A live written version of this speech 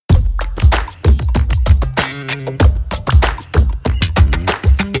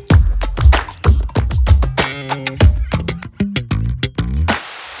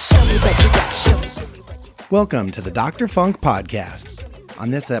Welcome to the Dr. Funk Podcast. On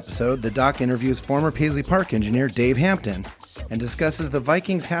this episode, the doc interviews former Paisley Park engineer Dave Hampton and discusses the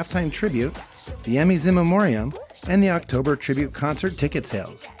Vikings halftime tribute, the Emmys in memoriam, and the October tribute concert ticket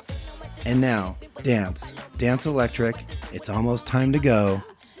sales. And now, Dance Electric, it's almost time to go,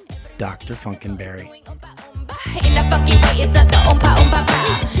 Dr. Funkenberry.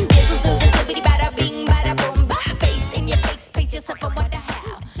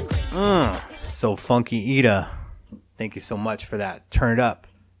 So funky Ida. Thank you so much for that. Turn It Up.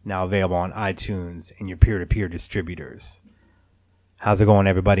 Now available on iTunes and your peer-to-peer distributors. How's it going,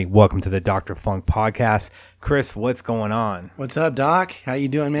 everybody? Welcome to the Dr. Funk Podcast. Chris, what's going on? What's up, Doc? How you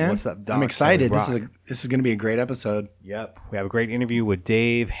doing, man? What's up, Doc? I'm excited. This is going to be a great episode. Yep. We have a great interview with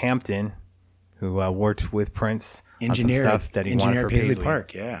Dave Hampton, who worked with Prince on some stuff that he wanted for Paisley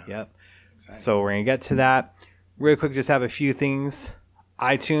Park. Yeah. Yep. Exciting. So we're going to get to that. Real quick, just have a few things.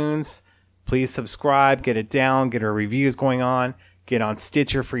 iTunes, please subscribe, get it down, get our reviews going on, get on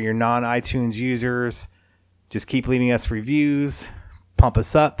Stitcher for your non-iTunes users. Just keep leaving us reviews, pump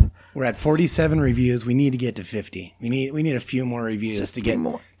us up. We're at 47 reviews. We need to get to 50. We need a few more reviews just to get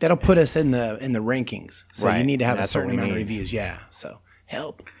more. That'll put us in the rankings. So right. You need to have a That's certain what we amount of need. reviews. Yeah. So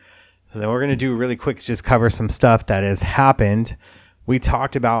help. So we're going to do really quick, just cover some stuff that has happened. We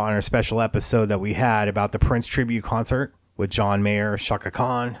talked about on our special episode that we had about the Prince tribute concert with John Mayer, Chaka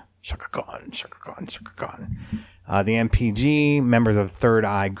Khan. The MPG, members of Third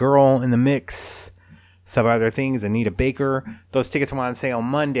Eye Girl in the mix, several other things, Anita Baker. Those tickets went on sale on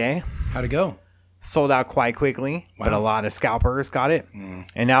Monday. How'd it go? Sold out quite quickly, but a lot of scalpers got it.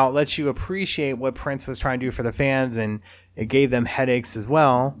 And now it lets you appreciate what Prince was trying to do for the fans, and it gave them headaches as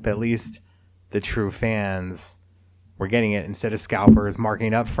well, but at least the true fans were getting it instead of scalpers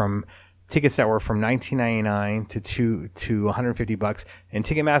marking up from tickets that were from $19.99 to $150, and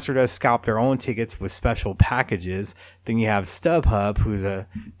Ticketmaster does scalp their own tickets with special packages. Then you have StubHub, who's a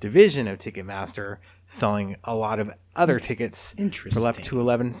division of Ticketmaster, selling a lot of other tickets for left to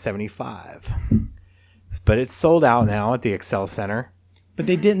 $11.75. But it's sold out now at the Excel Center. But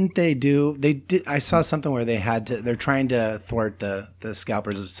they did. I saw something where they're trying to thwart the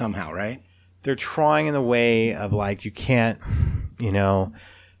scalpers somehow, right? They're trying in the way of like, you can't,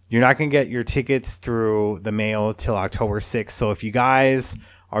 you're not going to get your tickets through the mail till October 6th. So if you guys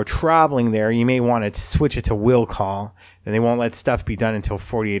are traveling there, you may want to switch it to will call. And they won't let stuff be done until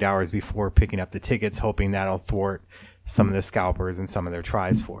 48 hours before picking up the tickets, hoping that'll thwart some of the scalpers and some of their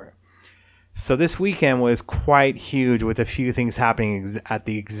tries for it. So this weekend was quite huge with a few things happening at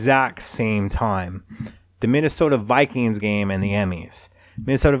the exact same time. The Minnesota Vikings game and the Emmys.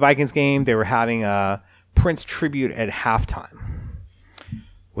 Minnesota Vikings game, they were having a Prince tribute at halftime,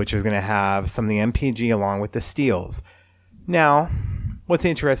 which was going to have some of the MPG along with the Steels. Now, what's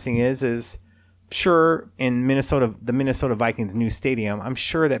interesting is sure in Minnesota, the Minnesota Vikings' new stadium, I'm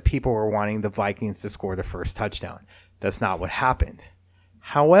sure that people were wanting the Vikings to score the first touchdown. That's not what happened.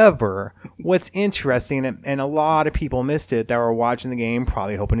 However, what's interesting, and a lot of people missed it that were watching the game,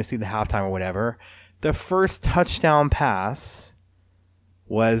 probably hoping to see the halftime or whatever, the first touchdown pass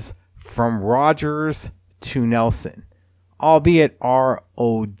was from Rodgers to Nelson. Albeit Rodgers,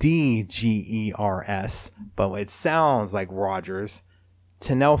 but it sounds like Rodgers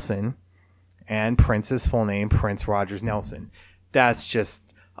to Nelson, and Prince's full name, Prince Rogers Nelson. That's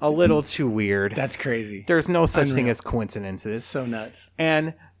just a little too weird. That's crazy. There's no such thing as coincidences. So nuts.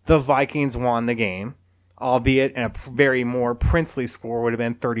 And the Vikings won the game, albeit a very more princely score would have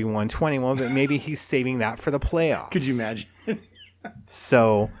been 31-21, but maybe he's saving that for the playoffs. Could you imagine?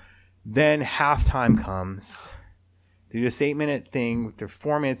 So then halftime comes. They did a 8-minute thing. They're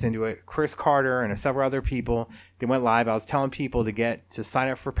 4 minutes into it. Chris Carter and several other people, they went live. I was telling people to sign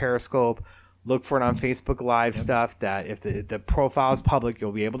up for Periscope, look for it on Facebook Live stuff, that if the profile is public,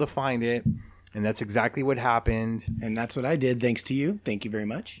 you'll be able to find it. And that's exactly what happened. And that's what I did, thanks to you. Thank you very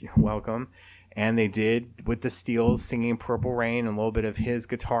much. You're welcome. And they did with the Steels singing Purple Rain and a little bit of his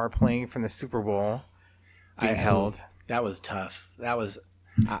guitar playing from the Super Bowl being held. That was tough. That was...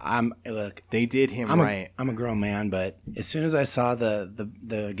 look. They did him right. I'm a grown man, but as soon as I saw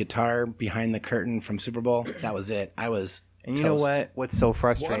the guitar behind the curtain from Super Bowl, that was it. I was. And you toast. know what? What's so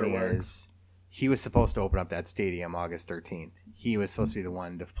frustrating Waterworks. is he was supposed to open up that stadium August 13th. He was supposed to be the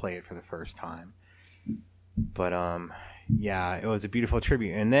one to play it for the first time. But yeah, it was a beautiful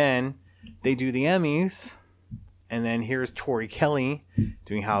tribute. And then they do the Emmys. And then here's Tori Kelly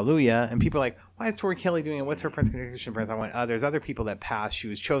doing Hallelujah. And people are like, why is Tori Kelly doing it? What's her Prince connection? Prince? I went, there's other people that passed. She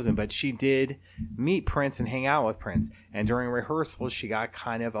was chosen. But she did meet Prince and hang out with Prince. And during rehearsals, she got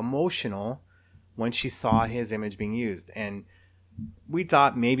kind of emotional when she saw his image being used. And we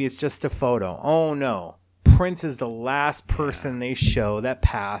thought maybe it's just a photo. Oh, no. Prince is the last person they show that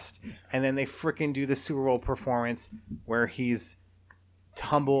passed, and then they freaking do the Super Bowl performance where he's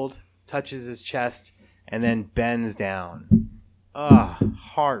tumbled, touches his chest, and then bends down.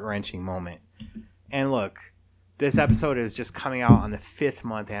 Heart-wrenching moment. And look, this episode is just coming out on the 5th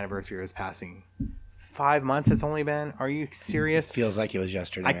month anniversary of his passing. 5 months it's only been? Are you serious? Feels like it was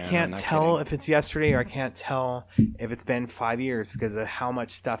yesterday. I can't tell if it's yesterday, or I can't tell if it's been 5 years because of how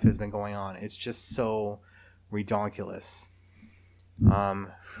much stuff has been going on. It's just so redonkulous.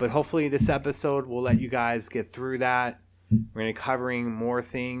 But hopefully this episode will let you guys get through that. We're going to be covering more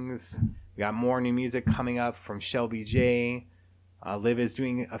things. We got more new music coming up from Shelby J. Liv is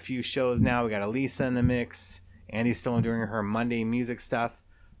doing a few shows now. We got Elisa in the mix. Andy's still doing her Monday music stuff.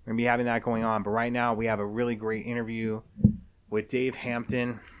 We're going to be having that going on. But right now we have a really great interview with Dave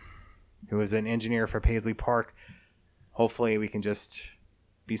Hampton, who is an engineer for Paisley Park. Hopefully we can just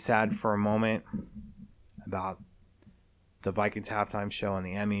be sad for a moment about the Vikings halftime show and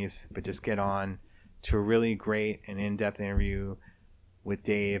the Emmys, but just get on to a really great and in-depth interview with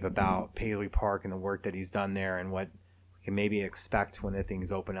Dave about Paisley Park and the work that he's done there and what we can maybe expect when the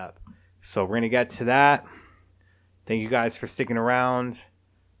things open up. So we're going to get to that. Thank you guys for sticking around.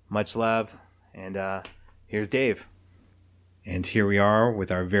 Much love. And here's Dave. And here we are with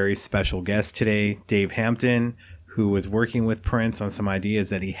our very special guest today, Dave Hampton, who was working with Prince on some ideas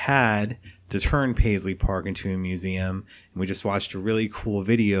that he had to turn Paisley Park into a museum. And we just watched a really cool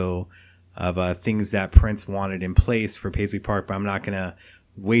video of things that Prince wanted in place for Paisley Park, but I'm not going to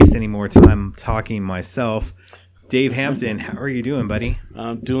waste any more time talking myself. Dave Hampton, how are you doing, buddy?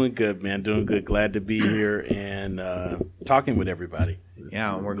 I'm doing good, man. Doing good. Glad to be here and talking with everybody.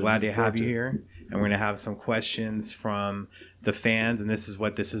 Yeah, we're glad to have you here. And we're going to have some questions from the fans, and this is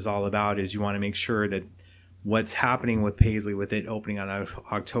what this is all about, is you want to make sure that what's happening with Paisley, with it opening on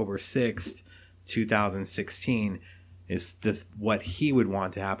October 6th, 2016, is what he would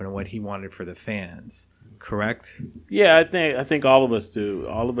want to happen and what he wanted for the fans. Correct? Yeah, I think all of us do.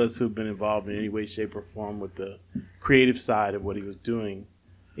 All of us who've been involved in any way, shape, or form with the creative side of what he was doing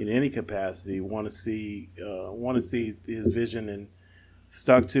in any capacity want to see his vision and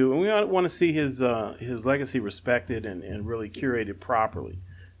stuck to, and we want to see his legacy respected and really curated properly.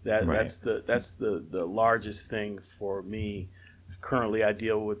 That's the largest thing for me. Currently, I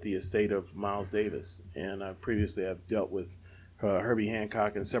deal with the estate of Miles Davis, and previously I've dealt with Herbie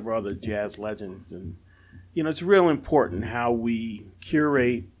Hancock and several other jazz legends. And it's real important how we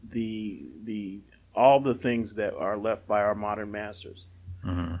curate all the things that are left by our modern masters.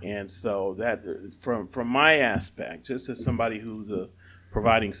 Mm-hmm. And so that, from my aspect, just as somebody who's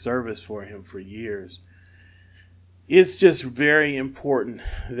providing service for him for years, it's just very important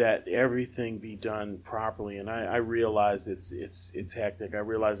that everything be done properly. And I realize it's hectic. I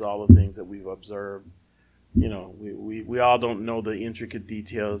realize all the things that we've observed. We all don't know the intricate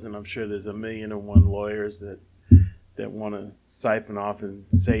details, and I'm sure there's 1,000,001 lawyers that want to siphon off and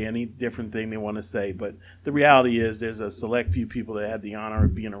say any different thing they want to say. But the reality is there's a select few people that had the honor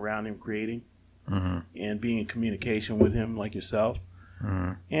of being around him creating and being in communication with him, like yourself.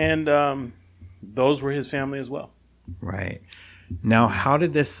 Mm-hmm. And those were his family as well. Right. Now, how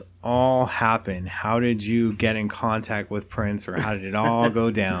did this all happen? How did you get in contact with Prince, or how did it all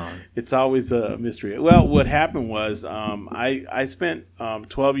go down? It's always a mystery. Well, what happened was I spent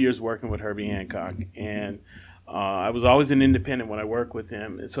 12 years working with Herbie Hancock, and I was always an independent when I worked with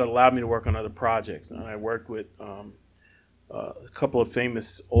him, and so it allowed me to work on other projects. And I worked with a couple of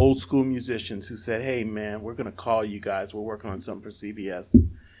famous old school musicians who said, "Hey, man, we're going to call you guys. We're working on something for CBS."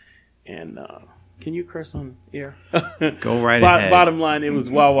 And can you curse on air? Go right ahead. Bottom line, it was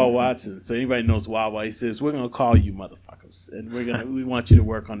Wawa Watson. So anybody knows Wawa. He says, "We're going to call you motherfuckers, and we want you to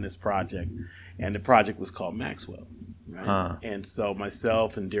work on this project." And the project was called Maxwell. Right? And so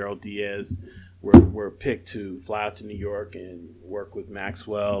myself and Daryl Diaz were picked to fly out to New York and work with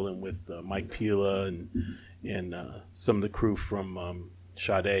Maxwell and with Mike Pila and some of the crew from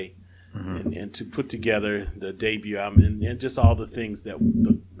Sade. Mm-hmm. And to put together the debut album and just all the things that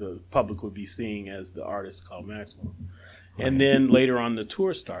the public would be seeing as the artist called Maxwell. Right. And then later on the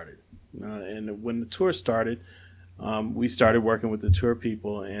tour started. And when the tour started, we started working with the tour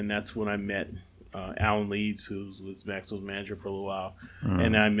people, and that's when I met Alan Leeds, who was Maxwell's manager for a little while. Mm-hmm.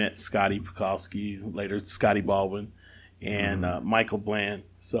 And I met Scotty Pukowski, later Scotty Baldwin, and Michael Bland.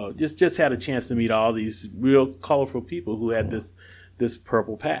 So just had a chance to meet all these real colorful people who had this this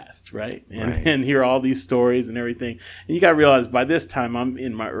purple past, right? And hear all these stories and everything. And you got to realize by this time I'm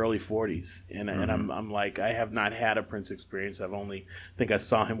in my early 40s, and I'm like, I have not had a Prince experience. I think I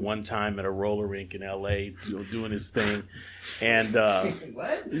saw him one time at a roller rink in L.A. doing his thing, and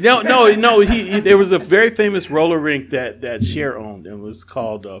What? no, he there was a very famous roller rink that Cher owned, and it was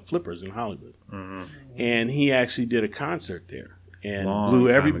called Flippers in Hollywood, and he actually did a concert there and blew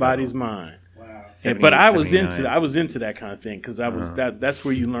everybody's mind. But I was into that kind of thing because that's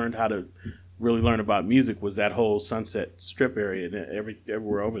where you learned how to really learn about music, was that whole Sunset Strip area and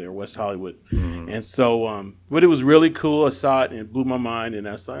everywhere over there, West Hollywood. And so but it was really cool. I saw it and it blew my mind, and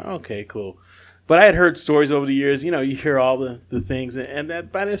I was like, okay, cool. But I had heard stories over the years, you hear all the things, and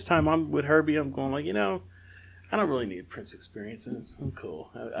that by this time I'm with Herbie, I'm going like, I don't really need a Prince experience. I'm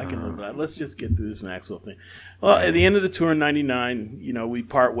cool. I can live with that. Let's just get through this Maxwell thing. Well, at the end of the tour in '99, we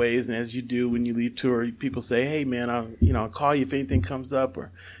part ways, and as you do when you leave tour, people say, "Hey, man, I'll call you if anything comes up,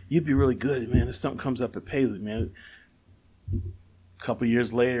 or you'd be really good, man, if something comes up at Paisley, man." A couple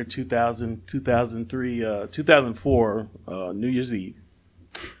years later, 2000, 2003, 2004, New Year's Eve,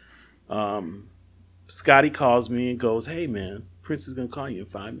 Scotty calls me and goes, "Hey, man, Prince is gonna call you in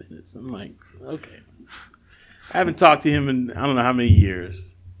 5 minutes." I'm like, "Okay." I haven't talked to him in I don't know how many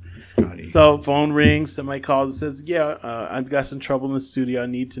years. Scotty. So phone rings. Somebody calls and says, I've got some trouble in the studio. I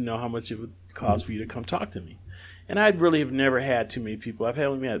need to know how much it would cost for you to come talk to me. And I really have never had too many people. I've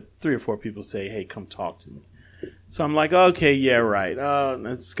only had 3 or 4 people say, hey, come talk to me. So I'm like, okay, yeah, right.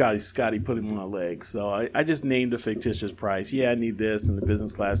 That's Scotty put him on my leg. So I just named a fictitious price. Yeah, I need this and the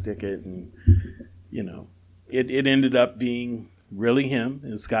business class ticket. And, it ended up being really him.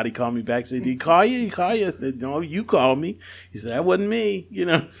 And Scotty called me back and said, did he call you? He called you? I said, no, you called me. He said, that wasn't me.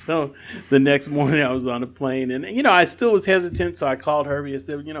 So the next morning I was on a plane and, I still was hesitant. So I called Herbie. I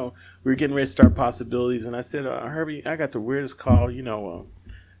said, we were getting ready to start Possibilities. And I said, Herbie, I got the weirdest call.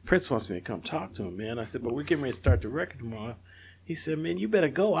 Prince wants me to come talk to him, man. I said, but we're getting ready to start the record tomorrow. He said, man, you better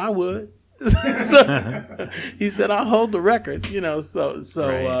go. I would. So he said, I'll hold the record, right.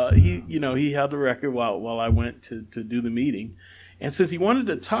 He held the record while I went to do the meeting. And since he wanted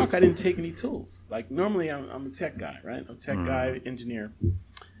to talk, I didn't take any tools. Like normally I'm a tech guy, right? I'm a tech guy, engineer.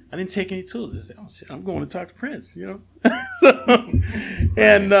 I didn't take any tools. I said, oh shit, I'm going to talk to Prince,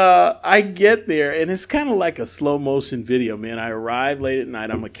 And I get there and it's kind of like a slow motion video, man. I arrive late at night.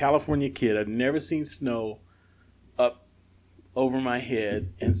 I'm a California kid. I've never seen snow up over my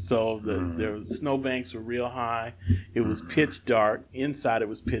head. And so the snowbanks were real high. It was pitch dark. Inside it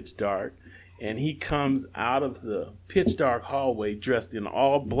was pitch dark. And he comes out of the pitch dark hallway dressed in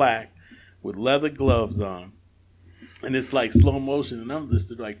all black with leather gloves on. And it's like slow motion. And I'm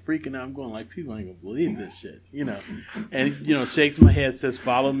just like freaking out. I'm going like, people ain't going to believe this shit, And, shakes my head, says,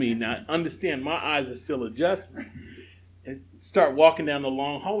 follow me. Now, understand, my eyes are still adjusting. And start walking down the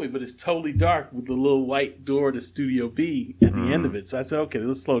long hallway, but it's totally dark with the little white door to Studio B at the end of it. So I said, okay,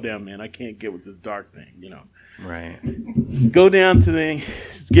 let's slow down, man. I can't get with this dark thing, Right. Go down to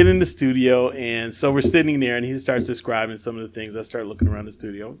get in the studio, and so we're sitting there, and he starts describing some of the things. I start looking around the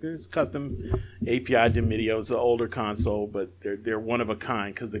studio. There's custom API DiMedio. It's an older console, but they're one of a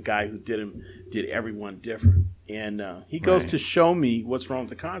kind because the guy who did them did everyone different. And he goes to show me what's wrong with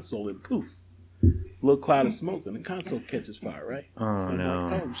the console, and poof, a little cloud of smoke, and the console catches fire, right? Oh, so no.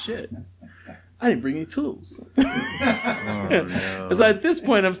 I'm like, oh, shit. I didn't bring any tools. Oh, no. So at this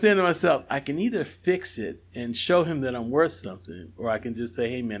point, I'm saying to myself, I can either fix it and show him that I'm worth something, or I can just say,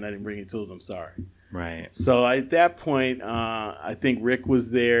 hey, man, I didn't bring any tools. I'm sorry. Right. So at that point, I think Rick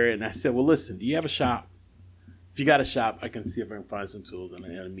was there, and I said, well, listen, do you have a shop? If you got a shop, I can see if I can find some tools and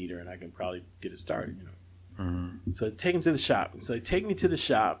a meter, and I can probably get it started, So take him to the shop. And so they take me to the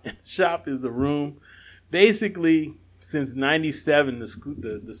shop, and the shop is a room. Basically, since 97,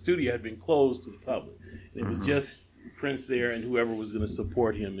 the studio had been closed to the public. It was just Prince there and whoever was going to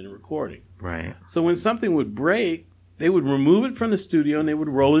support him in recording. Right. So when something would break, they would remove it from the studio and they would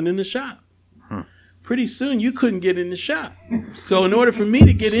roll it in the shop. Pretty soon, you couldn't get in the shop. So in order for me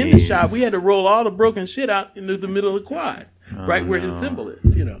to get in the shop, we had to roll all the broken shit out into the middle of the quad, right where his cymbal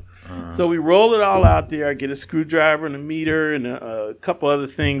is, So we roll it all out there. I get a screwdriver and a meter and a couple other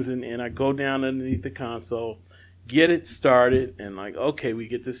things, and I go down underneath the console, get it started, and like, okay, we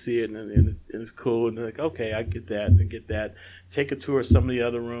get to see it, and it's cool. And like, okay, I get that. Take a tour of some of the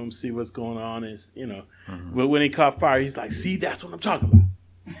other rooms, see what's going on. But when he caught fire, he's like, see, that's what I'm talking about.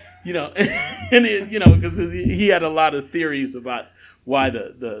 Because he had a lot of theories about why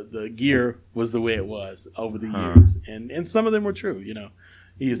the gear was the way it was over the years, and some of them were true.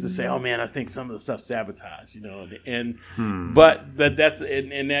 He used to say, "Oh man, I think some of the stuff's sabotage," but that's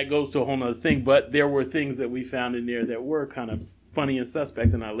and that goes to a whole nother thing. But there were things that we found in there that were kind of funny and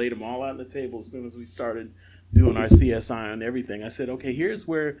suspect, and I laid them all out on the table as soon as we started doing our CSI on everything. I said, okay, here's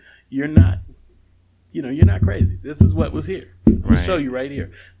where you're not crazy. This is what was here. I'll show you right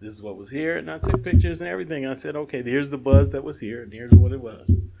here. This is what was here, and I took pictures and everything. I said, okay, here's the buzz that was here, and here's what it was.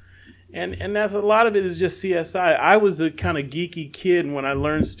 And that's a lot of it is just CSI. I was a kind of geeky kid, and when I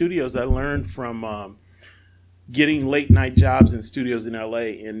learned studios, I learned from getting late night jobs in studios in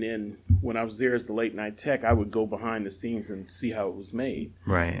LA, and then when I was there as the late night tech, I would go behind the scenes and see how it was made.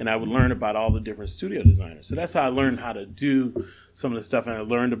 Right. And I would learn about all the different studio designers. So that's how I learned how to do some of the stuff. And I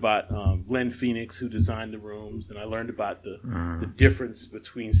learned about Glenn Phoenix, who designed the rooms, and I learned about the difference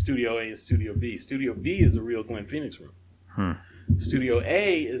between Studio A and Studio B. Studio B is a real Glenn Phoenix room. Studio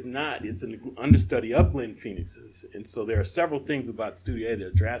A is not. It's an understudy of Glenn Phoenix's. And so there are several things about Studio A that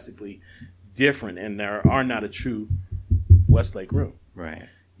are drastically different, and there are not a true Westlake room. Right.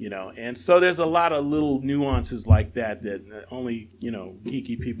 And so there's a lot of little nuances like that only,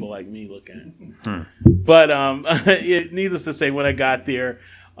 geeky people like me look at. But needless to say, when I got there,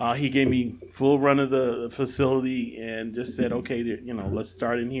 he gave me full run of the facility and just said, okay, let's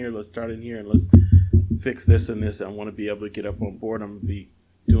start in here, and let's fix this and this. I want to be able to get up on board. I'm going to be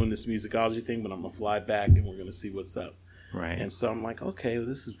doing this musicology thing, but I'm going to fly back and we're going to see what's up. Right. And so I'm like, okay, well,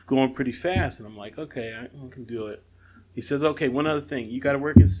 this is going pretty fast. And I'm like, okay, I can do it. He says, okay, one other thing. You got to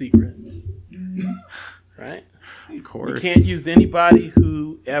work in secret. Right? Of course. You can't use anybody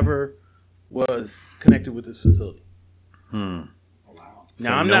who ever was connected with this facility. Wow.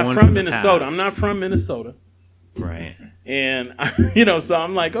 Now, I'm not from Minnesota. I'm not from Minnesota. Right. And, so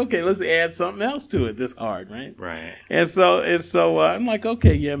I'm like, okay, let's add something else to it this hard, right? Right. And so I'm like,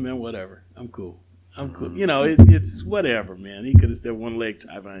 okay, yeah, man, whatever. I'm cool. It's whatever, man. He could have said one leg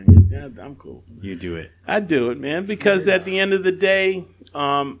tie behind you. Yeah, I'm cool. You do it. I do it, man, because at the end of the day,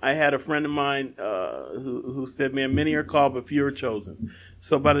 I had a friend of mine who said, man, many are called, but few are chosen.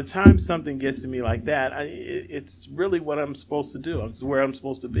 So by the time something gets to me like that, it's really what I'm supposed to do. It's where I'm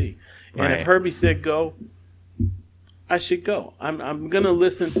supposed to be. And if Herbie said go, I should go. I'm going to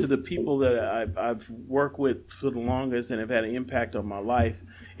listen to the people that I've worked with for the longest and have had an impact on my life.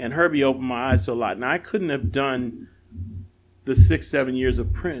 And Herbie opened my eyes to a lot. Now, I couldn't have done the 6-7 years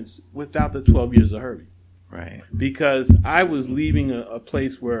of Prince without the 12 years of Herbie. Right. Because I was leaving a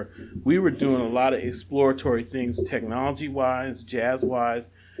place where we were doing a lot of exploratory things, technology-wise, jazz-wise,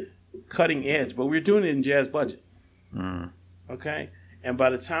 cutting edge. But we were doing it in jazz budget. Okay? And by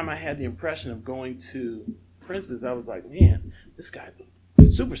the time I had the impression of going to Prince's, I was like, man, this guy's a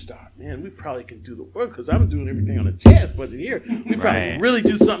superstar, man. We probably can do the work because I'm doing everything on a jazz budget here. We probably can really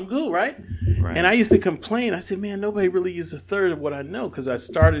do something good, right? And I used to complain. I said, man, nobody really uses a third of what I know because I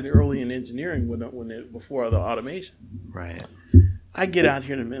started early in engineering before the automation. Right. I get out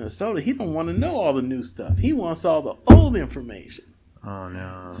here to Minnesota. He don't want to know all the new stuff. He wants all the old information. Oh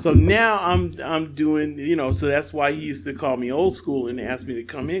no. So now I'm doing, so that's why he used to call me old school and ask me to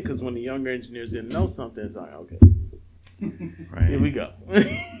come in because when the younger engineers didn't know something, it's like, okay. Here we go.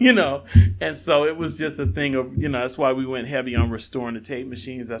 And so it was just a thing of, that's why we went heavy on restoring the tape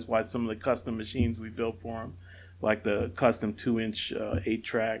machines. That's why some of the custom machines we built for him, like the custom 2-inch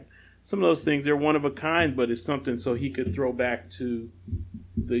 8-track, some of those things, they're one of a kind, but it's something so he could throw back to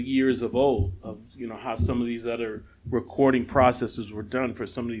the years of old, of, how some of these other recording processes were done for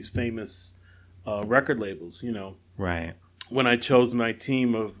some of these famous record labels, Right. When I chose my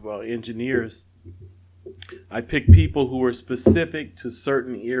team of engineers, I picked people who were specific to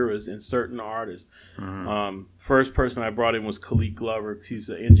certain eras and certain artists. First person I brought in was Khalid Glover. He's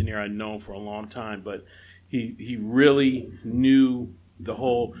an engineer I'd known for a long time, but he really knew the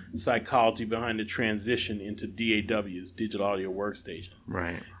whole psychology behind the transition into DAWs, digital audio workstation.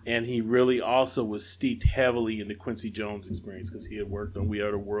 Right. And he really also was steeped heavily in the Quincy Jones experience because he had worked on We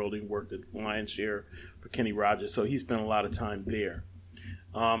Are the World and worked at Lion's Share for Kenny Rogers. So he spent a lot of time there.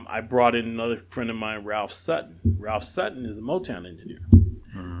 I brought in another friend of mine, Ralph Sutton. Ralph Sutton is a Motown engineer.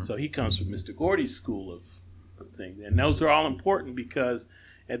 So he comes from Mr. Gordy's school of things. And those are all important because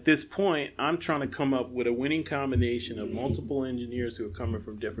at this point, I'm trying to come up with a winning combination of multiple engineers who are coming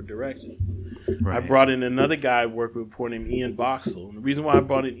from different directions. Right. I brought in another guy I worked with named Ian Boxall. And the reason why I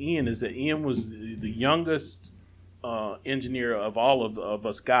brought in Ian is that Ian was the youngest engineer of all of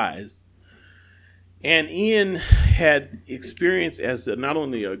us guys. And Ian had experience as not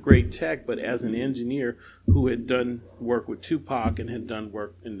only a great tech, but as an engineer who had done work with Tupac and had done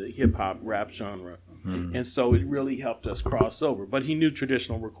work in the hip-hop rap genre. And so it really helped us cross over. But he knew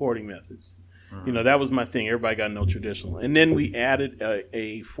traditional recording methods. That was my thing. Everybody got to know traditional. And then we added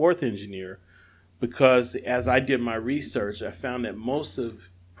a fourth engineer because as I did my research, I found that most of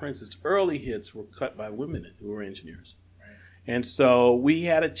Prince's early hits were cut by women who were engineers. And so we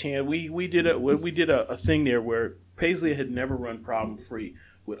had a chance. We did a thing there where Paisley had never run problem free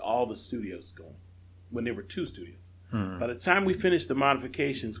with all the studios going when there were 2 studios. By the time we finished the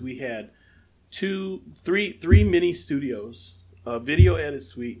modifications, we had three mini studios, a video edit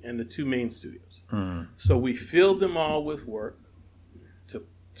suite, and the 2 main studios. So we filled them all with work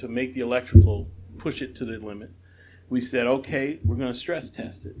to make the electrical push it to the limit. We said, okay, we're going to stress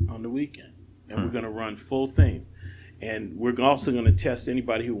test it on the weekend, and we're going to run full things. And we're also going to test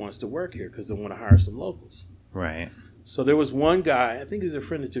anybody who wants to work here because they want to hire some locals. Right. So there was one guy, I think he was a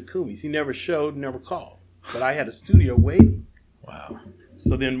friend of Takumi's. He never showed, never called. But I had a studio waiting. Wow.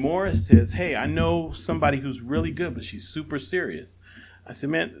 So then Morris says, hey, I know somebody who's really good, but she's super serious. I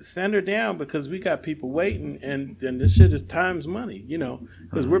said, man, send her down because we got people waiting, and this shit is time's money,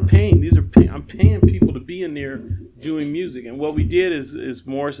 because we're paying. I'm paying people to be in there doing music. And what we did is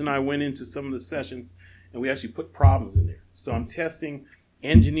Morris and I went into some of the sessions, and we actually put problems in there. So I'm testing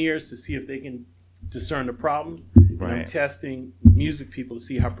engineers to see if they can discern the problems. Right. And I'm testing music people to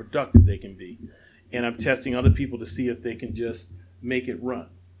see how productive they can be. And I'm testing other people to see if they can just make it run.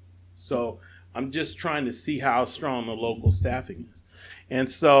 So I'm just trying to see how strong the local staffing is. And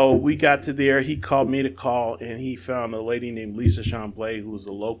so we got to there. He called me to call, and he found a lady named Lisa Chamblay, who was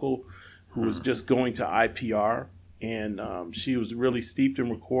a local, who was just going to IPR. And she was really steeped in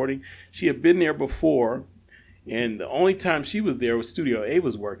recording. She had been there before, and the only time she was there was Studio A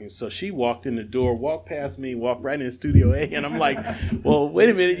was working. So she walked in the door, walked past me, walked right into Studio A, and I'm like, well, wait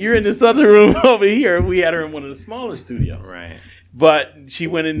a minute, you're in this other room over here. We had her in one of the smaller studios. Right. But she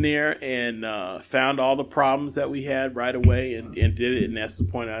went in there and found all the problems that we had right away and did it. And that's the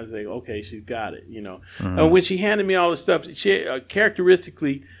point I was like, okay, she's got it, And when she handed me all the stuff, she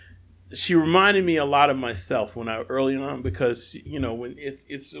characteristically, she reminded me a lot of myself when I early on, because when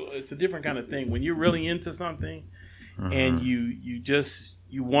it's a different kind of thing when you're really into something and you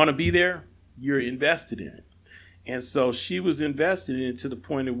want to be there, you're invested in it. And so she was invested in it to the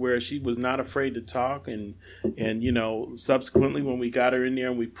point of where she was not afraid to talk, and subsequently when we got her in there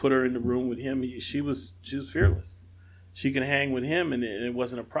and we put her in the room with him, she was fearless. She could hang with him, and it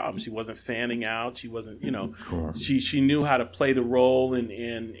wasn't a problem. She wasn't fanning out. She wasn't, Cool. She knew how to play the role, and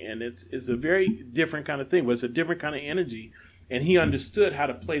it's a very different kind of thing, but it's a different kind of energy, and he understood how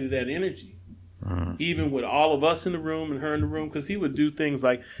to play to that energy, even with all of us in the room and her in the room, because he would do things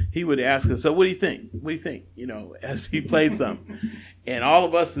like he would ask us, so what do you think? What do you think? As he played something, and all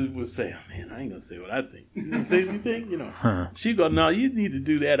of us would say, oh, man, I ain't gonna say what I think. You say what you think, She'd go, no, you need to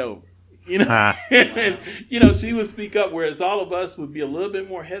do that over. And, she would speak up, whereas all of us would be a little bit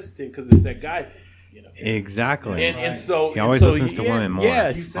more hesitant because it's that guy thing. Exactly. And so he always listens to women more.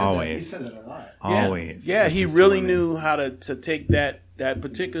 Yeah, always. He said that a lot. Always. Yeah, he listens to really women. knew how to take that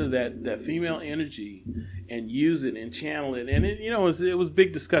particular that female energy and use it and channel it. And it was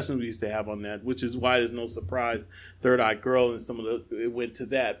big discussions we used to have on that, which is why there's no surprise Third Eye Girl and some of it went to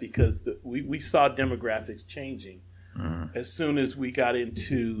that, because we saw demographics changing. As soon as we got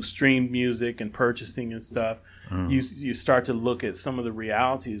into streamed music and purchasing and stuff, you start to look at some of the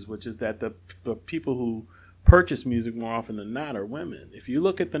realities, which is that the people who purchase music more often than not are women. If you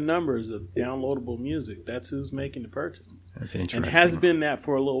look at the numbers of downloadable music, that's who's making the purchases. That's interesting. And has been that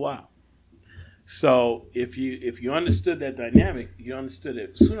for a little while. So if you understood that dynamic, you understood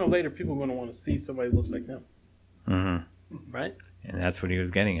it. Sooner or later, people are going to want to see somebody who looks like them. Right? And that's what he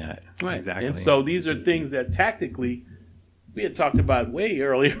was getting at. Right. Exactly. And so these are things that tactically we had talked about way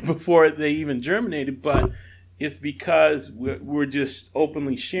earlier before they even germinated, but it's because we're just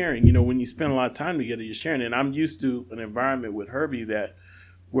openly sharing. When you spend a lot of time together, you're sharing. And I'm used to an environment with Herbie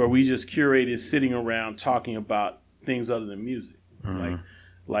where we just curated sitting around talking about things other than music.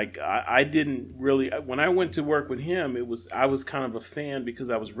 Like I didn't really, when I went to work with him, I was kind of a fan because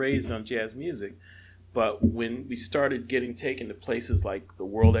I was raised on jazz music. But when we started getting taken to places like the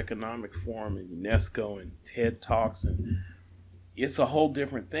World Economic Forum and UNESCO and TED Talks, and it's a whole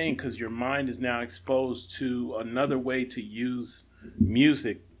different thing because your mind is now exposed to another way to use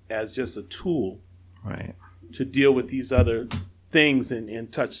music as just a tool, right, to deal with these other things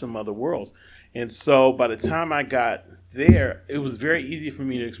and touch some other worlds. And so by the time I got there, it was very easy for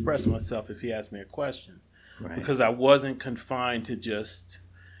me to express myself if he asked me a question, right, because I wasn't confined to just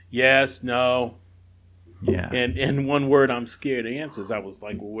yes, no. Yeah. And one word, I'm scared answers. I was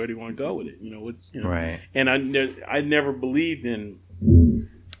like, well, where do you want to go with it? Right. And I never believed in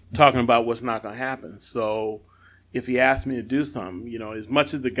talking about what's not going to happen. So if he asked me to do something, as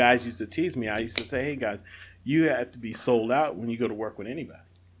much as the guys used to tease me, I used to say, hey, guys, you have to be sold out when you go to work with anybody.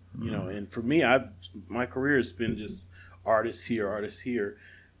 And for me, my career has been just artists here,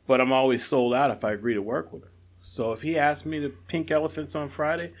 but I'm always sold out if I agree to work with them. So if he asked me to pink elephants on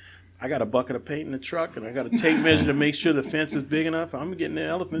Friday, I got a bucket of paint in the truck, and I got to take measure to make sure the fence is big enough. I'm getting the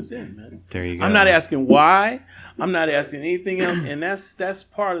elephants in, man. There you go. I'm not asking why. I'm not asking anything else, and that's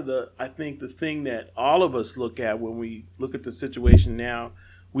part of I think the thing that all of us look at when we look at the situation now.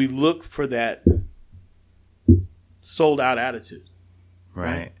 We look for that sold out attitude,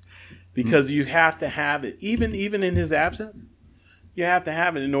 right? Because you have to have it, even in his absence. You have to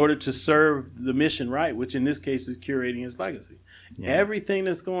have it in order to serve the mission right, which in this case is curating his legacy. Yeah. Everything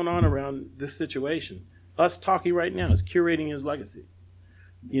that's going on around this situation, us talking right now, is curating his legacy.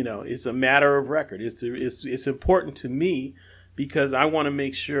 You know, it's a matter of record. It's important to me because I want to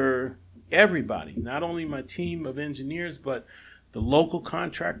make sure everybody, not only my team of engineers, but the local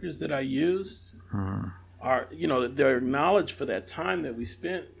contractors that I used are, you know, they're acknowledged for that time that we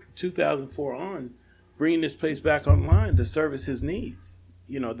spent from 2004 on bringing this place back online to service his needs.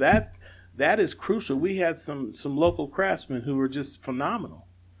 You know, that is crucial. We had some local craftsmen who were just phenomenal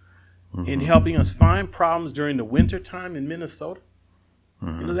in helping us find problems during the winter time in Minnesota.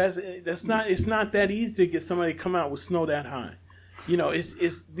 You know, it's not that easy to get somebody to come out with snow that high. You know,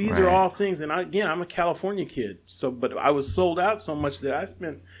 these are all things. And I'm a California kid, but I was sold out so much that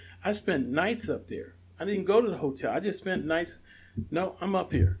I spent nights up there. I didn't go to the hotel. I just spent nights. No, I'm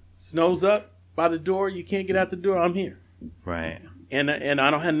up here. Snow's up by the door. You can't get out the door. I'm here. Right. And I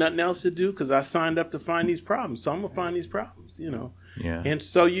don't have nothing else to do because I signed up to find these problems. So I'm gonna find these problems. You know. Yeah. And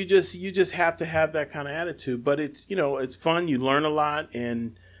so you just have to have that kind of attitude. But it's, you know, it's fun. You learn a lot,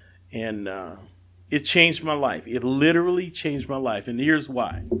 and it changed my life. It literally changed my life. And here's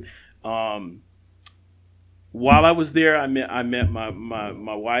why. While I was there, I met my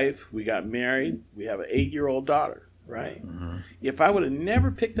wife. We got married. We have an 8-year-old daughter. Right. If I would have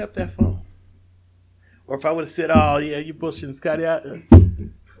never picked up that phone, or if I would have said, "Oh yeah, you're bullshitting Scotty out,"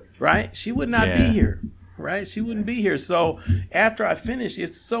 right? She would not be here. Right? She wouldn't be here. So after I finished,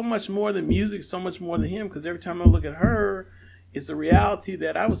 it's so much more than music, so much more than him. Because every time I look at her, it's a reality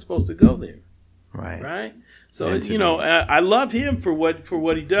that I was supposed to go there. Right. Right. So you know, I love him for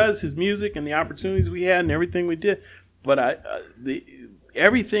what he does, his music, and the opportunities we had, and everything we did. But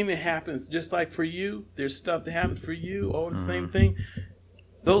everything that happens, just like for you, there's stuff that happens for you. Oh, the same thing.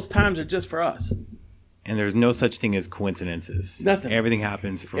 Those times are just for us. And there's no such thing as coincidences. Nothing. Everything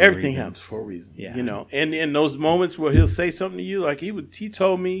happens for a reason. Everything happens for a reason. Yeah. You know, and in those moments where he'll say something to you, like he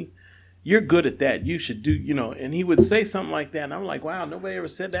told me, "You're good at that. You should do," you know, and he would say something like that. And I'm like, wow, nobody ever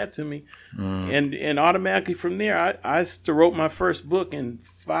said that to me. And automatically from there, I wrote my first book in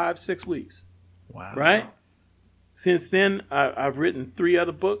 5-6 weeks. Wow. Right? Since then, I've written 3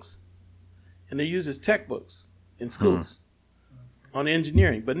 other books, and they're used as tech books in schools. On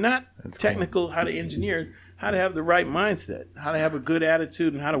engineering, but not technical, how to engineer, how to have the right mindset, how to have a good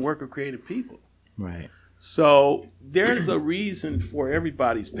attitude, and how to work with creative people. Right. So there's a reason for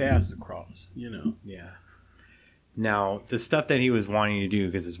everybody's paths to cross, you know. Yeah. Now, the stuff that he was wanting to do,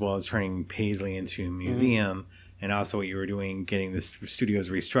 because as well as turning Paisley into a museum, and also what you were doing, getting the studios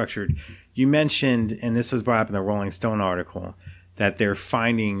restructured, you mentioned, and this was brought up in the Rolling Stone article, that they're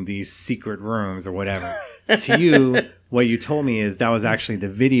finding these secret rooms or whatever. To you, what you told me is that was actually the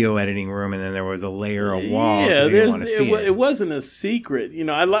video editing room, and then there was a layer of wall because you didn't want to see it. It wasn't a secret. You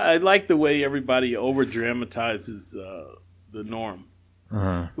know, I like the way everybody over dramatizes the norm.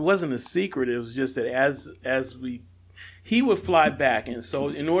 It wasn't a secret. It was just that he would fly back, and so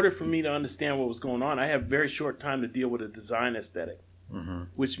in order for me to understand what was going on, I have very short time to deal with a design aesthetic,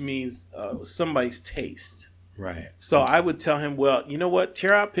 which means somebody's taste. Right. So I would tell him, well, you know what?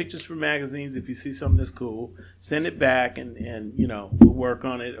 Tear out pictures from magazines if you see something that's cool. Send it back, and you know, we'll work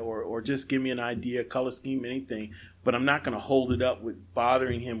on it, or just give me an idea, color scheme, anything. But I'm not going to hold it up with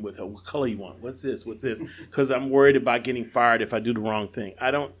bothering him with what color you want. What's this? Because I'm worried about getting fired if I do the wrong thing. I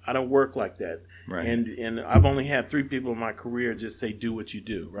don't work like that. Right. And I've only had 3 people in my career just say, do what you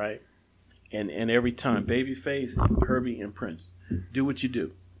do, right? And every time, Babyface, Herbie, and Prince, do what you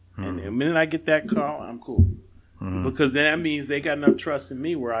do. And the minute I get that call, I'm cool. Because then that means they got enough trust in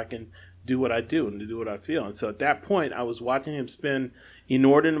me where I can do what I do and to do what I feel. And so at that point, I was watching him spend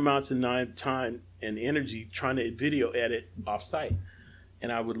inordinate amounts of time and energy trying to video edit off-site.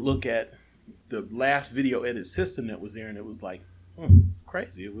 And I would look at the last video edit system that was there, and it was like, it's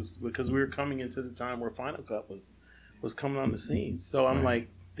crazy. It was because we were coming into the time where Final Cut was coming on the scene. So I'm like,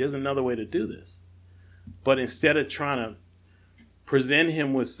 there's another way to do this. But instead of trying to present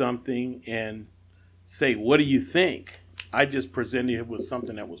him with something and say, what do you think? I just presented him with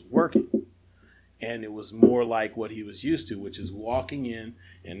something that was working. And it was more like what he was used to, which is walking in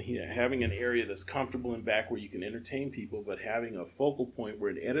and having an area that's comfortable in back where you can entertain people, but having a focal point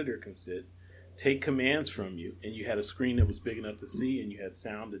where an editor can sit take commands from you, and you had a screen that was big enough to see, and you had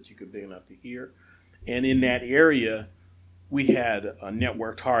sound that you could big enough to hear. And in that area, we had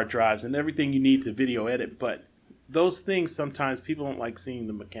networked hard drives and everything you need to video edit. But those things, sometimes people don't like seeing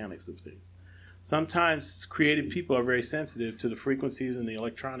the mechanics of things. Sometimes creative people are very sensitive to the frequencies and the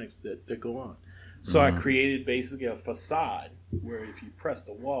electronics that go on. So I created basically a facade where if you press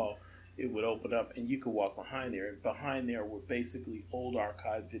the wall, it would open up and you could walk behind there. And behind there were basically old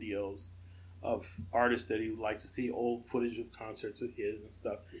archive videos of artists that he would like to see, old footage of concerts of his and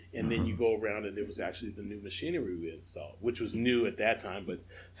stuff. And then you go around and it was actually the new machinery we installed, which was new at that time. But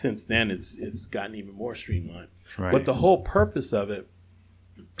since then, it's gotten even more streamlined. Right. But the whole purpose of it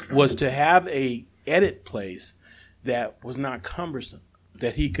was to have a edit place that was not cumbersome,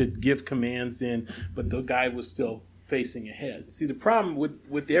 that he could give commands in, but the guy was still facing ahead. See, the problem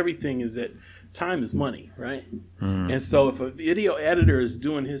with everything is that time is money, right? And so if a video editor is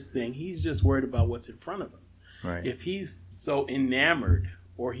doing his thing, he's just worried about what's in front of him. Right. If he's so enamored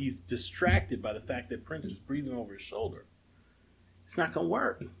or he's distracted by the fact that Prince is breathing over his shoulder, it's not going to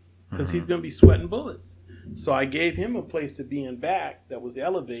work because he's going to be sweating bullets. So I gave him a place to be in back that was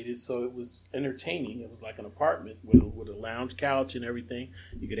elevated, so it was entertaining. It was like an apartment with a lounge couch and everything.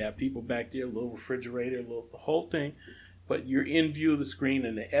 You could have people back there, a little refrigerator, the whole thing. But you're in view of the screen,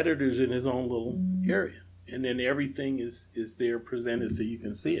 and the editor's in his own little area. And then everything is there presented so you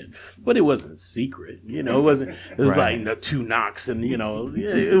can see it. But it wasn't secret, It was Right. like the two knocks and,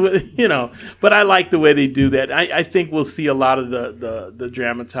 But I like the way they do that. I think we'll see a lot of the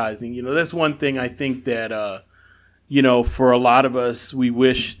dramatizing. That's one thing I think that, for a lot of us, we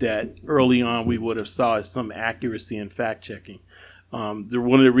wish that early on we would have saw is some accuracy in fact checking. One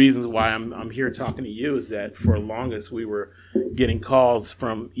of the reasons why I'm here talking to you is that for the longest we were getting calls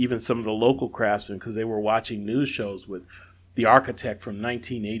from even some of the local craftsmen because they were watching news shows with The Architect from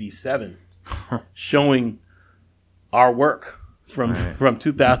 1987 showing our work from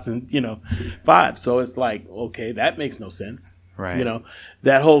 2005. So it's like, okay, that makes no sense. Right.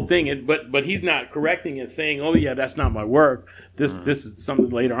 That whole thing. But he's not correcting it, saying, "Oh yeah, that's not my work. This is something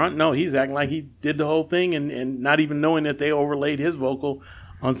later on." No, he's acting like he did the whole thing and not even knowing that they overlaid his vocal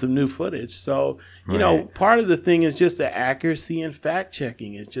on some new footage. So part of the thing is just the accuracy and fact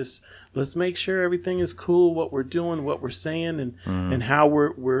checking. It's just let's make sure everything is cool, what we're doing, what we're saying, and how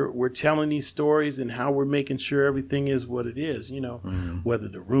we're telling these stories and how we're making sure everything is what it is. Whether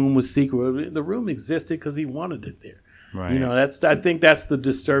the room was secret, the room existed because he wanted it there. Right. I think that's the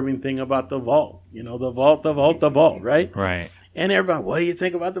disturbing thing about the vault. The vault, right? Right. And everybody, what do you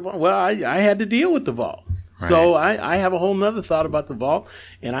think about the vault? Well, I had to deal with the vault. Right. So I have a whole nother thought about the vault,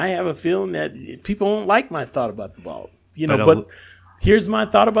 and I have a feeling that people don't like my thought about the vault. But here's my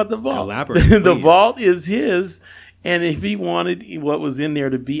thought about the vault. Elaborate, The please. vault is his, and if he wanted what was in there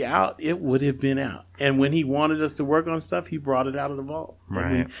to be out, it would have been out. And when he wanted us to work on stuff, he brought it out of the vault.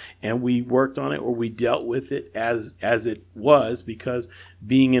 Right. And we worked on it, or we dealt with it as it was, because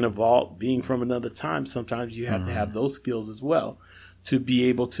being in a vault, being from another time, sometimes you have to have those skills as well to be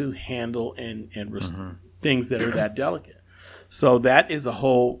able to handle and things that are that delicate. So that is a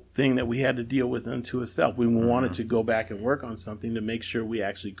whole thing that we had to deal with unto itself. We wanted to go back and work on something to make sure we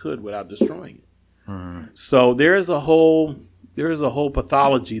actually could without destroying it. So there is a whole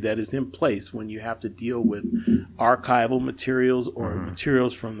pathology that is in place when you have to deal with archival materials or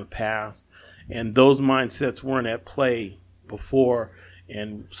materials from the past, and those mindsets weren't at play before.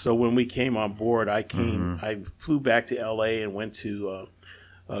 And so when we came on board, I flew back to LA and went to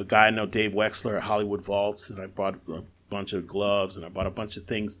a guy I know, Dave Wexler at Hollywood Vaults, and I brought a bunch of gloves and I brought a bunch of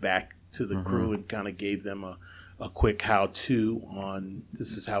things back to the crew and kind of gave them a quick how-to on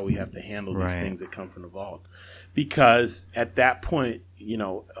this is how we have to handle these things that come from the vault. Because at that point,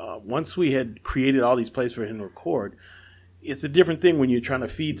 once we had created all these places for him to record, it's a different thing when you're trying to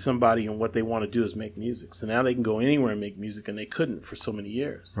feed somebody and what they want to do is make music. So now they can go anywhere and make music, and they couldn't for so many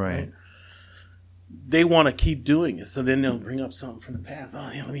years. Right. They want to keep doing it. So then they'll bring up something from the past.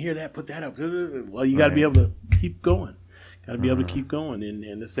 Oh, yeah, let me hear that. Put that up. Well, you got to be able to keep going. Got to be able to keep going.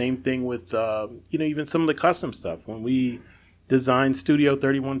 And the same thing with, even some of the custom stuff. When we designed Studio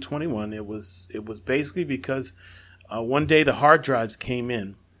 3121, it was basically because one day the hard drives came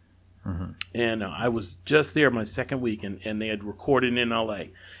in. And I was just there my second week, and they had recorded in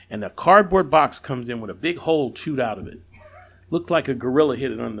L.A. And the cardboard box comes in with a big hole chewed out of it. Looked like a gorilla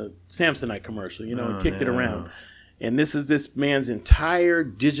hit it on the Samsonite commercial, and kicked it around. And this is this man's entire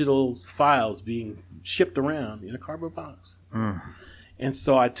digital files being shipped around in a cardboard box. And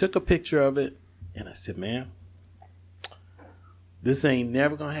so I took a picture of it, and I said, man, this ain't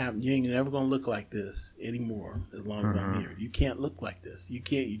never gonna happen. You ain't never gonna look like this anymore as long as I'm here. You can't look like this. You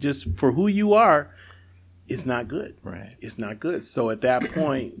can't. You just for who you are, it's not good. Right. It's not good. So at that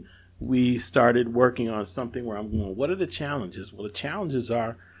point, we started working on something where I'm going, what are the challenges? Well, the challenges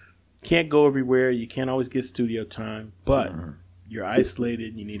are can't go everywhere. You can't always get studio time, but you're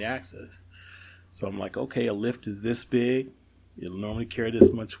isolated and you need access. So I'm like, okay, a lift is this big. It'll normally carry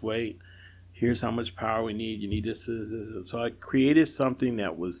this much weight. Here's how much power we need. You need this. So I created something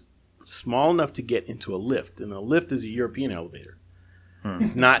that was small enough to get into a lift. And a lift is a European elevator.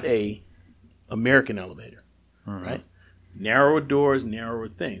 It's not a American elevator, right? Narrower doors, narrower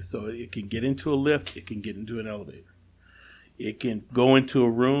things. So it can get into a lift. It can get into an elevator. It can go into a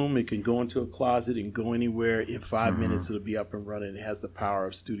room. It can go into a closet and go anywhere. In 5 minutes, it'll be up and running. It has the power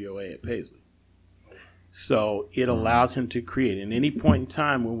of Studio A at Paisley. So it allows him to create. At any point in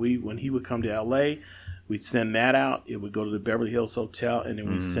time when he would come to L.A., we'd send that out. It would go to the Beverly Hills Hotel, and then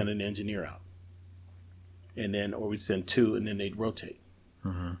we'd send an engineer out. And then, or we'd send two, and then they'd rotate.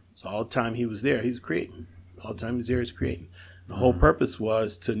 So all the time he was there, he was creating. All the time he was there, he was creating. The whole purpose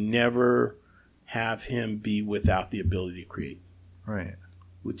was to never have him be without the ability to create. Right.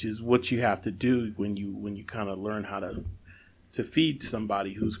 Which is what you have to do when you kind of learn how to feed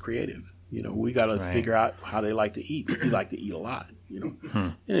somebody who's creative. You know, we got to figure out how they like to eat. We like to eat a lot, you know,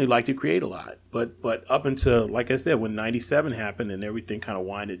 and they like to create a lot. But up until, like I said, when '97 happened and everything kind of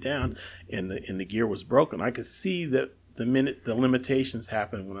winded down and the gear was broken, I could see that the minute the limitations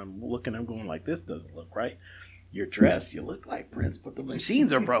happened when I'm looking, I'm going like, this doesn't look right. You're dressed, you look like Prince, but the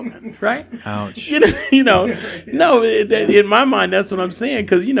machines are broken, right? Ouch. No, in my mind, that's what I'm saying.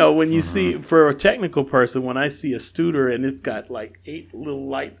 Because, you know, when you see, for a technical person, when I see a Studer and it's got like 8 little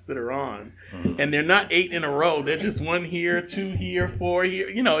lights that are on, and they're not 8 in a row, they're just 1 here, 2 here, 4 here.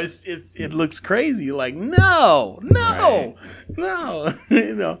 You know, it looks crazy. You're like, no,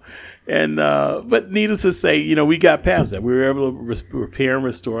 you know. And but needless to say, you know, we got past that. We were able to repair and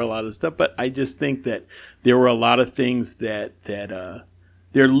restore a lot of stuff. But I just think that there were a lot of things that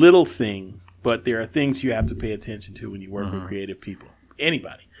they're little things, but there are things you have to pay attention to when you work with creative people.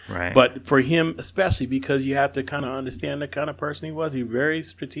 Anybody. Right. But for him, especially because you have to kind of understand the kind of person he was. He was very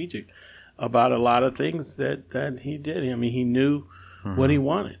strategic about a lot of things that he did. I mean, he knew what he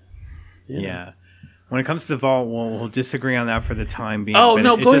wanted. You know? Yeah. When it comes to the vault, we'll disagree on that for the time being. Oh,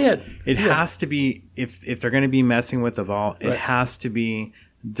 no, go ahead. It has to be, if they're going to be messing with the vault, it has to be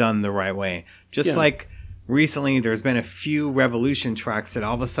done the right way. Just like recently, there's been a few Revolution tracks that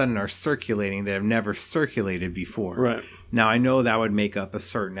all of a sudden are circulating that have never circulated before. Right. Now, I know that would make up a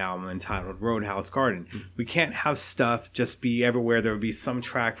certain album entitled Roadhouse Garden. We can't have stuff just be everywhere. There would be some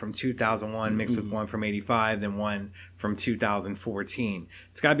track from 2001 mixed with one from 85, then one from 2014.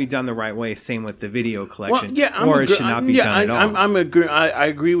 It's got to be done the right way. Same with the video collection. Or it should not be done at all. I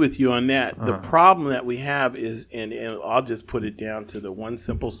agree with you on that. The problem that we have is, and I'll just put it down to the one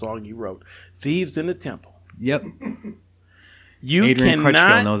simple song you wrote, Thieves in the Temple. Yep. Adrian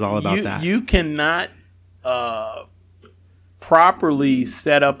Crutchfield knows all about that. You cannot properly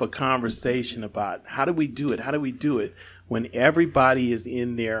set up a conversation about how do we do it when everybody is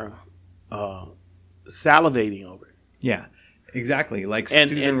in there salivating over it. Yeah, exactly. Like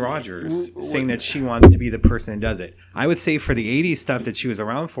Susan Rogers saying that she wants to be the person that does it. I would say for the 80s stuff that she was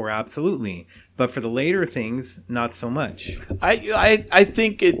around for, absolutely. But for the later things, not so much. I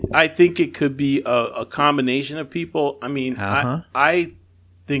think it could be a combination of people. I mean, I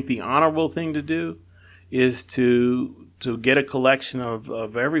think the honorable thing to do is to get a collection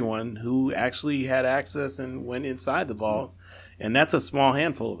of everyone who actually had access and went inside the vault. And that's a small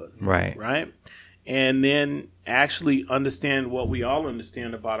handful of us. Right? And then actually understand what we all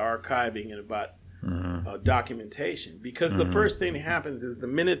understand about archiving and about documentation. Because the first thing that happens is the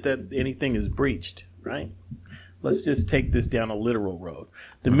minute that anything is breached, right? Let's just take this down a literal road.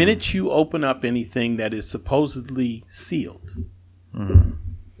 The minute you open up anything that is supposedly sealed,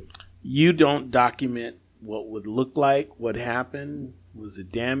 you don't document what would look like, what happened, was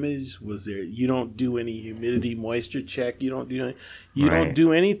it damaged, was there? You don't do any humidity, moisture check. You don't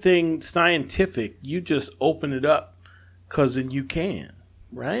do anything scientific. You just open it up because you can,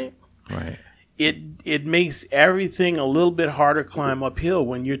 right? Right. It makes everything a little bit harder climb uphill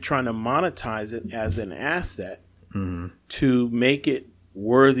when you're trying to monetize it as an asset to make it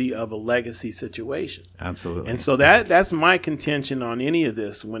worthy of a legacy situation. Absolutely. And so that's my contention on any of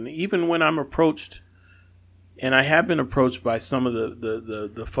this. Even when I'm approached. And I have been approached by some of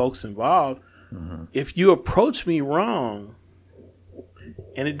the folks involved. If you approach me wrong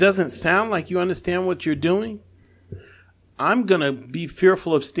and it doesn't sound like you understand what you're doing, I'm going to be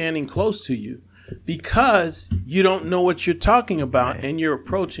fearful of standing close to you because you don't know what you're talking about and you're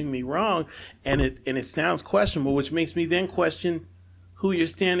approaching me wrong, and it sounds questionable, which makes me then question who you're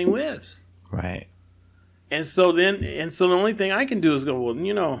standing with. Right. And so the only thing I can do is go,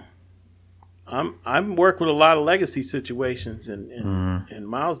 well, I'm work with a lot of legacy situations, and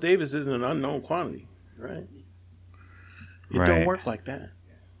Miles Davis isn't an unknown quantity, right? It don't work like that.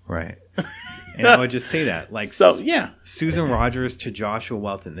 Right. And I would just say that, like, so yeah, Susan Rogers to Joshua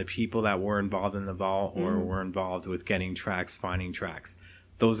Welton, the people that were involved in the vault or were involved with getting tracks, finding tracks.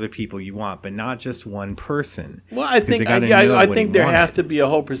 Those are the people you want, but not just one person. Well, I think there has to be a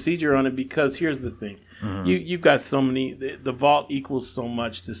whole procedure on it, because here's the thing. You've got so many. The vault equals so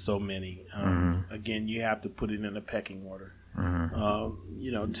much to so many. Again, you have to put it in a pecking order.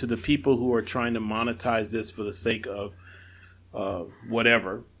 To the people who are trying to monetize this for the sake of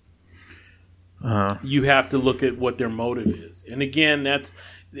whatever, you have to look at what their motive is. And again,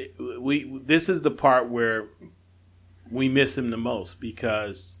 this is the part where we miss him the most,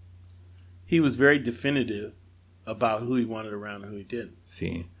 because he was very definitive about who he wanted around and who he didn't.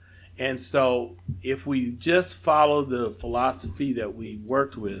 See. And so if we just follow the philosophy that we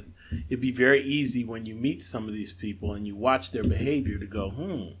worked with, it'd be very easy when you meet some of these people and you watch their behavior to go,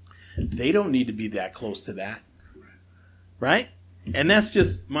 they don't need to be that close to that. Right? And that's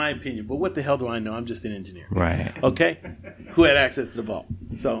just my opinion. But what the hell do I know? I'm just an engineer. Right. Okay? Who had access to the vault.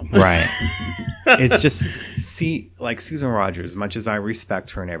 So. Right. It's just, like Susan Rogers, as much as I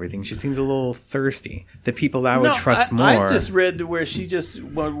respect her and everything, she seems a little thirsty. The people that I would trust more. I just read to where she just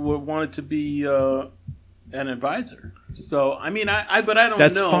wanted to be an advisor. So, I mean, but I don't know.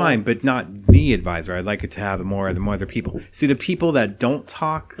 That's fine, but not the advisor. I'd like it to have more other people. See, the people that don't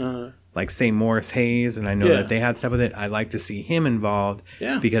talk, like, say, Morris Hayes, and I know that they had stuff with it, I'd like to see him involved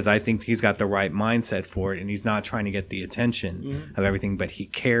because I think he's got the right mindset for it, and he's not trying to get the attention of everything, but he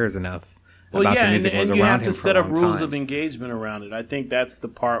cares enough about the music. And you have to set up rules of engagement around it. I think that's the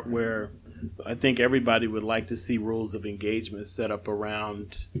part where I think everybody would like to see rules of engagement set up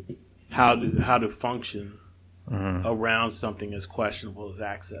around how to function around something as questionable as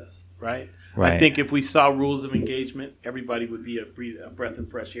access, right? I think if we saw rules of engagement, everybody would be a breath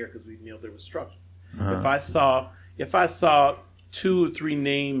of fresh air, because we knew there was structure. If I saw 2 or 3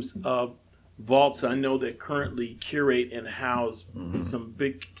 names of vaults I know that currently curate and house some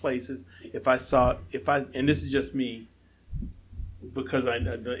big places, and this is just me, because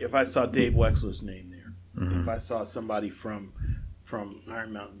if I saw Dave Wexler's name there, if I saw somebody from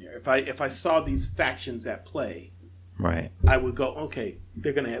Iron Mountain there, if I saw these factions at play, right, I would go, okay,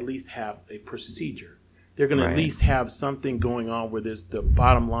 they're going to at least have a procedure. They're going to at least have something going on where there's the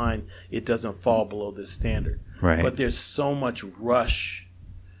bottom line, it doesn't fall below this standard. Right. But there's so much rush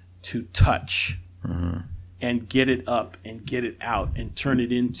to touch and get it up and get it out and turn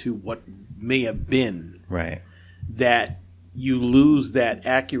it into what may have been. Right. That you lose that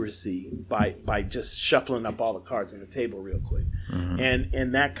accuracy by just shuffling up all the cards on the table real quick.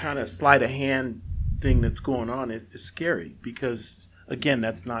 And that kind of sleight of hand thing that's going on, it's scary, because again,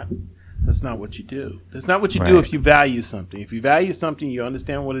 that's not what you do. That's not what you do if you value something. If you value something, you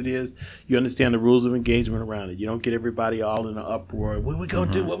understand what it is. You understand the rules of engagement around it. You don't get everybody all in an uproar. What we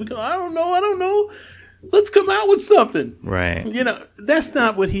gonna do? I don't know. Let's come out with something. Right. That's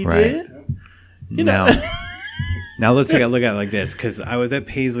not what he did. Now let's take a look at it like this, because I was at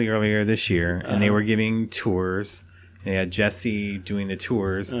Paisley earlier this year, and they were giving tours. They had Jesse doing the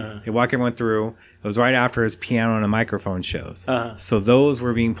tours. They walked everyone through. It was right after his piano and a microphone shows. So those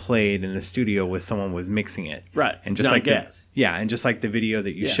were being played in the studio where someone was mixing it. Right. And just and just like the video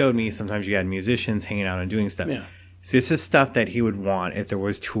that you showed me, sometimes you had musicians hanging out and doing stuff. Yeah. So this is stuff that he would want if there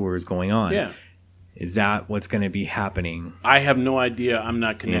was tours going on. Yeah. Is that what's going to be happening? I have no idea. I'm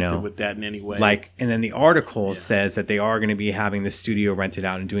not connected with that in any way. And then the article says that they are going to be having the studio rented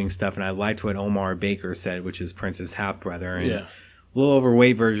out and doing stuff. And I liked what Omar Baker said, which is Prince's half brother, and a little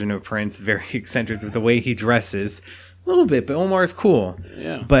overweight version of Prince, very eccentric with the way he dresses, a little bit. But Omar's cool.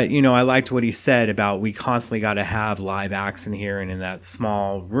 Yeah. But I liked what he said about we constantly got to have live acts in here and in that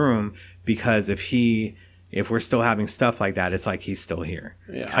small room, because if we're still having stuff like that, it's like he's still here.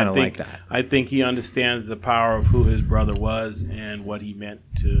 Yeah, kind of like that. I think he understands the power of who his brother was and what he meant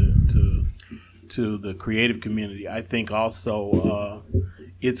to the creative community. I think also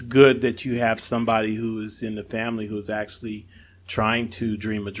it's good that you have somebody who is in the family who is actually trying to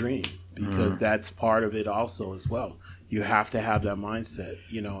dream a dream, because that's part of it also as well. You have to have that mindset,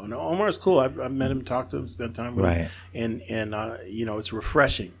 And Omar's cool. I've met him, talked to him, spent time with him, and it's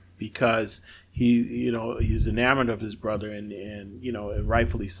refreshing, because he's enamored of his brother, and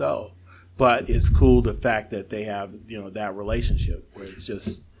rightfully so. But it's cool the fact that they have that relationship where it's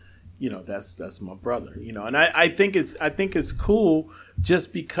just that's my brother. And I think it's cool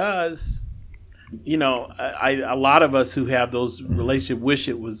just because, a lot of us who have those relationships wish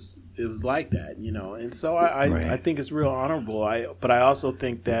it was like that, and so I think it's real honorable. But I also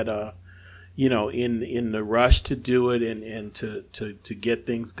think that in the rush to do it and to get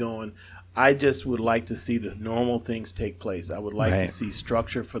things going, I just would like to see the normal things take place. I would like to see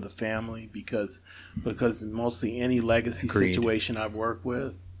structure for the family because mostly any legacy situation I've worked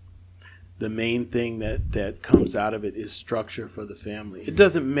with, the main thing that comes out of it is structure for the family. It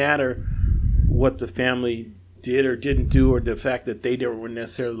doesn't matter what the family did or didn't do, or the fact that they weren't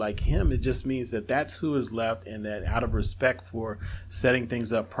necessarily like him. It just means that that's who is left, and that out of respect for setting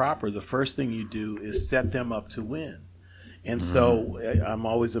things up proper, the first thing you do is set them up to win. And so I'm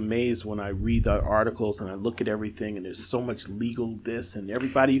always amazed when I read the articles and I look at everything, and there's so much legal this, and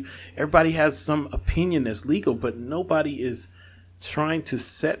everybody has some opinion that's legal, but nobody is trying to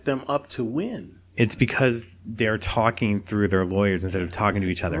set them up to win. It's because they're talking through their lawyers instead of talking to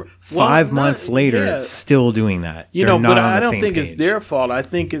each other. 5 months later, still doing that. But I don't think it's their fault. I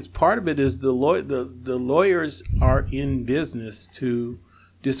think it's part of it is the lawyers are in business to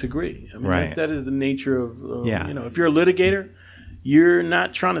disagree. I mean, that is the nature of, if you're a litigator, you're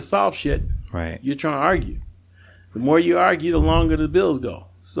not trying to solve shit. Right. You're trying to argue. The more you argue, the longer the bills go.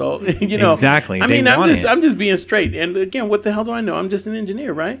 So, Exactly. I'm just being straight. And again, what the hell do I know? I'm just an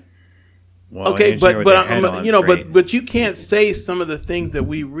engineer, right? Well, okay, but you can't say some of the things that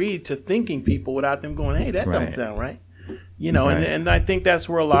we read to thinking people without them going, hey, that doesn't sound right. And I think that's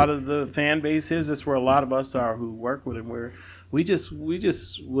where a lot of the fan base is. That's where a lot of us are who work with him, where we just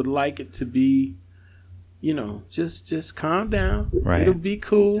would like it to be, just calm down. Right. It'll be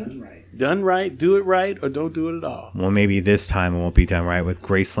cool. Done right. Do it right, or don't do it at all. Well, maybe this time it won't be done right with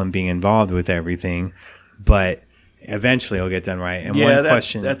Graceland being involved with everything, but eventually it'll get done right. And one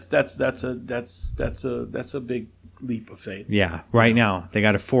question that's a big leap of faith. Yeah. Right now they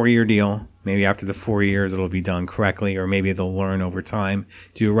got a 4-year deal. Maybe after the 4 years it'll be done correctly, or maybe they'll learn over time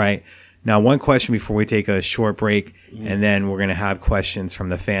to do it right. Now, one question before we take a short break, and then we're going to have questions from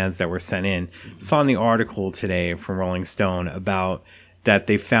the fans that were sent in. Saw in the article today from Rolling Stone about that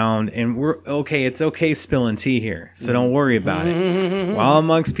they found, and it's okay spilling tea here, so don't worry about it. While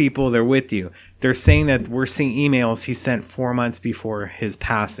amongst people, they're with you. They're saying that we're seeing emails he sent 4 months before his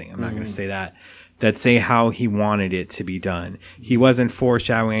passing. I'm not going to say that say how he wanted it to be done. He wasn't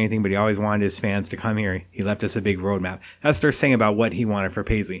foreshadowing anything, but he always wanted his fans to come here. He left us a big roadmap. That's what they're saying about what he wanted for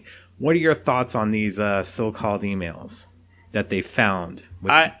Paisley. What are your thoughts on these so-called emails that they found?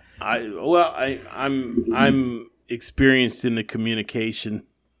 I'm experienced in the communication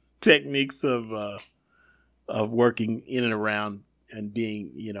techniques of working in and around and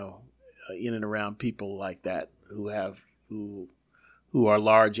being, in and around people like that who are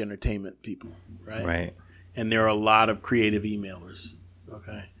large entertainment people, right? Right. And there are a lot of creative emailers,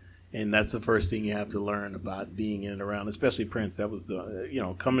 okay? And that's the first thing you have to learn about being in and around, especially Prince. That was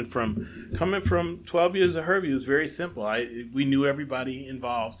coming from 12 years of Herbie, it was very simple. We knew everybody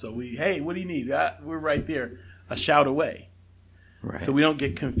involved, so hey, what do you need? We're right there, a shout away. Right. So we don't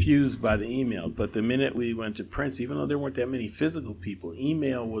get confused by the email. But the minute we went to Prince, even though there weren't that many physical people,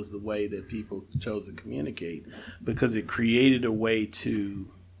 email was the way that people chose to communicate because it created a way to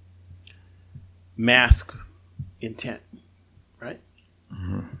mask intent, right?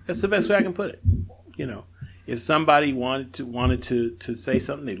 Mm-hmm. That's the best way I can put it. If somebody wanted to say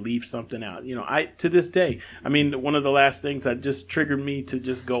something, they leave something out. To this day, one of the last things that just triggered me to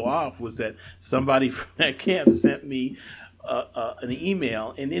just go off was that somebody from that camp sent me an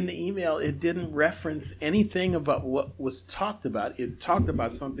email, and in the email it didn't reference anything about what was talked about. It talked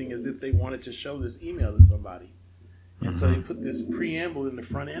about something as if they wanted to show this email to somebody. And so they put this preamble in the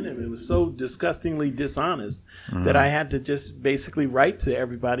front end of it. It was so disgustingly dishonest that I had to just basically write to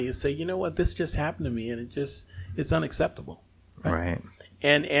everybody and say, you know what, this just happened to me, and it's unacceptable. Right.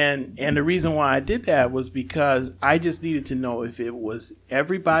 And the reason why I did that was because I just needed to know if it was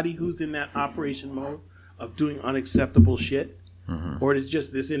everybody who's in that operation mode of doing unacceptable shit, or it's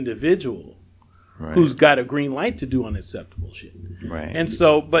just this individual who's got a green light to do unacceptable shit. Right. And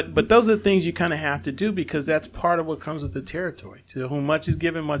so, but those are the things you kind of have to do because that's part of what comes with the territory. To whom much is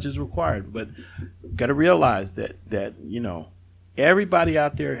given, much is required. But got to realize that everybody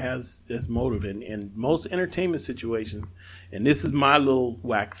out there has motive, and most entertainment situations, and this is my little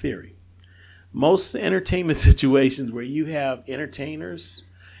whack theory, most entertainment situations where you have entertainers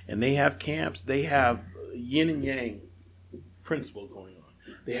and they have camps, they have yin and yang principle going on.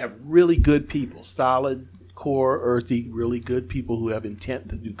 They have really good people, solid, core, earthy, really good people who have intent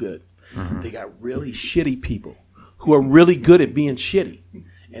to do good. They got really shitty people who are really good at being shitty.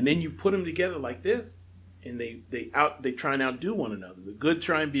 And then you put them together like this, and they try and outdo one another. The good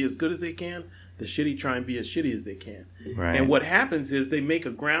try and be as good as they can. The shitty try and be as shitty as they can. Right. And what happens is they make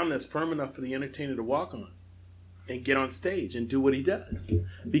a ground that's firm enough for the entertainer to walk on and get on stage and do what he does.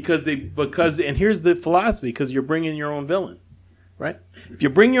 Because and here's the philosophy, because you're bringing your own villain, right? If you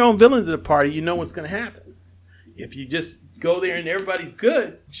bring your own villain to the party, you know what's going to happen. If you just go there and everybody's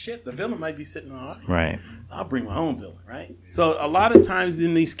good, shit, the villain might be sitting on. Right. I'll bring my own villain, right? So a lot of times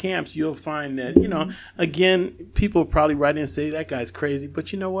in these camps, you'll find that, again, people probably write in and say, that guy's crazy.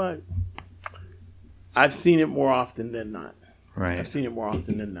 But you know what? I've seen it more often than not. Right. I've seen it more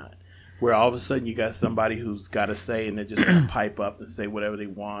often than not. Where all of a sudden you got somebody who's got to say, and they're just going to pipe up and say whatever they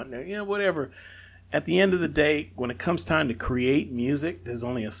want. Whatever. At the end of the day, when it comes time to create music, there's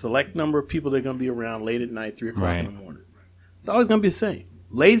only a select number of people that are going to be around late at night, 3 o'clock in the morning. It's always going to be the same.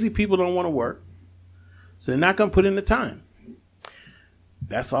 Lazy people don't want to work, so they're not going to put in the time.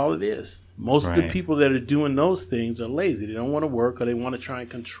 That's all it is. Most of the people that are doing those things are lazy. They don't want to work, or they want to try and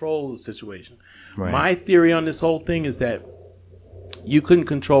control the situation. Right. My theory on this whole thing is that you couldn't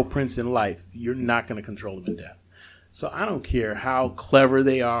control Prince in life. You're not going to control him in death. So I don't care how clever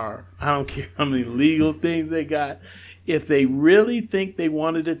they are. I don't care how many legal things they got. If they really think they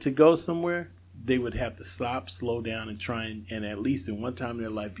wanted it to go somewhere, they would have to stop, slow down, and try and at least in one time in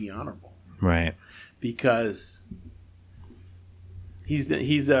their life be honorable. Right. Because he's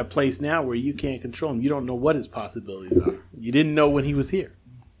at a place now where you can't control him. You don't know what his possibilities are. You didn't know when he was here.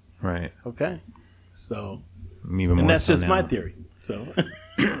 Right. Okay. So, even more and that's so just now. My theory. So,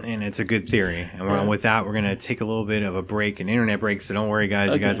 and it's a good theory. And with that, we're going to take a little bit of a break, an internet break. So don't worry, guys.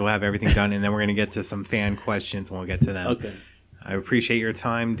 Okay. You guys will have everything done, and then we're going to get to some fan questions, and we'll get to them. Okay. I appreciate your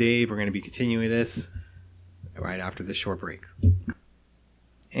time, Dave. We're going to be continuing this right after this short break.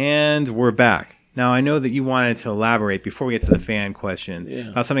 And we're back. Now, I know that you wanted to elaborate before we get to the fan questions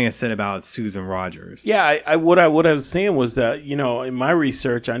about something I said about Susan Rogers. Yeah, what I was saying was that, in my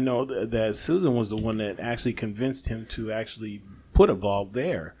research, I know that Susan was the one that actually convinced him to actually put a vault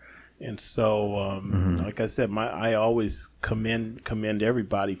there. And so, like I said, I always commend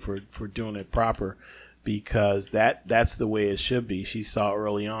everybody for doing it proper, because that's the way it should be. She saw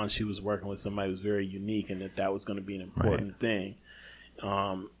early on she was working with somebody who was very unique, and that was going to be an important thing.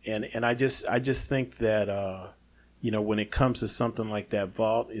 And I just think that when it comes to something like that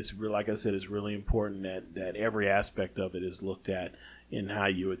vault, it's like I said, it's really important that every aspect of it is looked at in how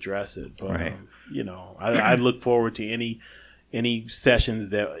you address it. But I look forward to any sessions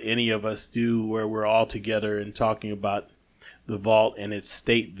that any of us do where we're all together and talking about the vault and its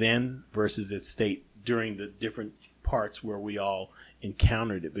state then versus its state during the different parts where we all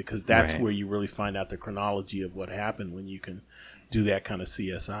encountered it, because that's where you really find out the chronology of what happened when you can do that kind of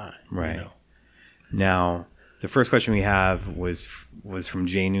CSI. Right. Now, the first question we have was from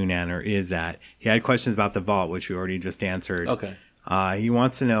Jay Noonander, is that he had questions about the vault, which we already just answered. Okay. He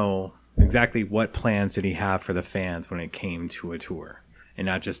wants to know exactly what plans did he have for the fans when it came to a tour, and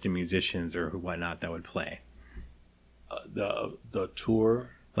not just the musicians or whatnot that would play. The tour?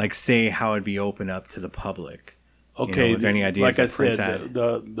 Like, say, how it'd be opened up to the public. Okay. Was there any ideas like that I Prince said, had?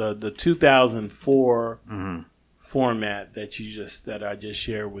 the 2004 format that I just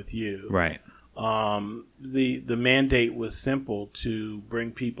shared with you. Right. The mandate was simple, to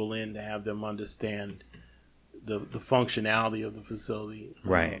bring people in to have them understand the functionality of the facility.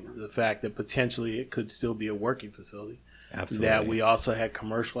 Right. The fact that potentially it could still be a working facility. Absolutely. That we also had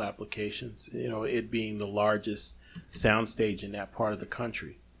commercial applications, it being the largest soundstage in that part of the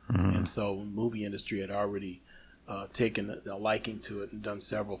country. And so the movie industry had already taken a liking to it and done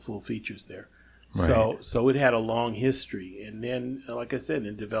several full features there. Right. So it had a long history. And then, like I said,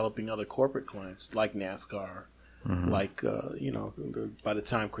 in developing other corporate clients like NASCAR, like, by the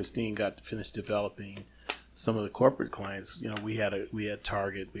time Christine got to finish developing some of the corporate clients, we had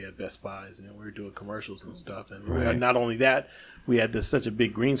Target, we had Best Buys, and we were doing commercials and stuff. And we had, not only that, we had such a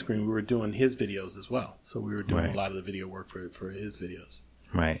big green screen, we were doing his videos as well. So we were doing a lot of the video work for his videos.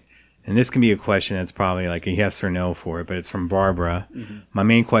 Right. And this can be a question that's probably like a yes or no for it, but it's from Barbara. My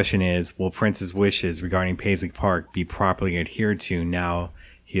main question is, will Prince's wishes regarding Paisley Park be properly adhered to now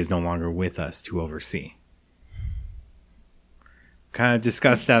he is no longer with us to oversee? Kind of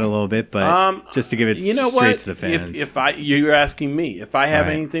discussed that a little bit, but just to give it straight to the fans. If you're asking me, if I have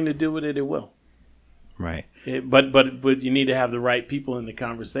anything to do with it, it will. Right. But you need to have the right people in the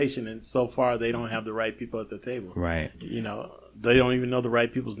conversation, and so far they don't have the right people at the table. Right. They don't even know the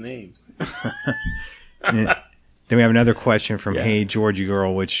right people's names. Then we have another question from Hey Georgie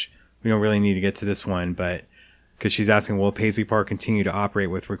Girl, which we don't really need to get to this one, but because she's asking, will Paisley Park continue to operate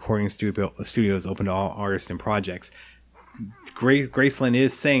with recording studios open to all artists and projects? Graceland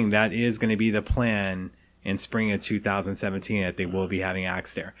is saying that is going to be the plan in spring of 2017, that they will be having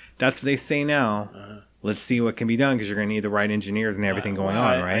acts there. That's what they say now. Let's see what can be done, because you're going to need the right engineers and everything going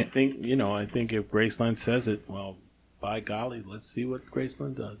on, right? I think if Graceland says it, well, by golly, let's see what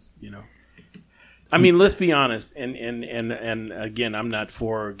Graceland does. I mean, let's be honest, and again, I'm not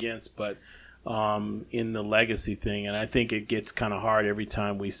for or against, but in the legacy thing, and I think it gets kind of hard every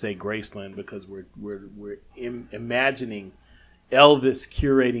time we say Graceland, because we're imagining Elvis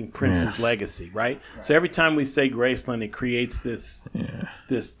curating Prince's legacy, right? So every time we say Graceland, it creates this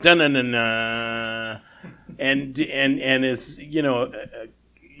dun-dun-dun-dun, and is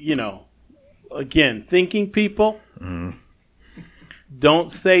again, thinking people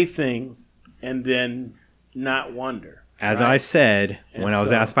don't say things and then not wonder. As right? I said, when I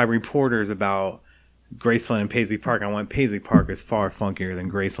was asked by reporters about Graceland and Paisley Park, I want Paisley Park is far funkier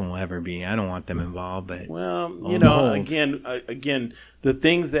than Graceland will ever be. I don't want them involved, but again, the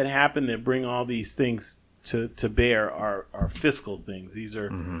things that happen that bring all these things to bear are fiscal things. These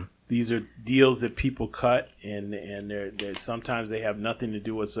are deals that people cut, and they're sometimes they have nothing to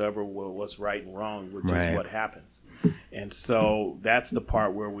do whatsoever with what's right and wrong, which is what happens. And so that's the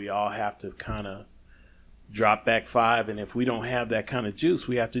part where we all have to kind of drop back 5, and if we don't have that kind of juice,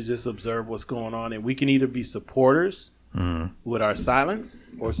 we have to just observe what's going on, and we can either be supporters with our silence,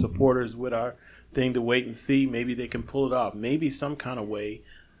 or supporters with our thing to wait and see. Maybe they can pull it off. Maybe some kind of way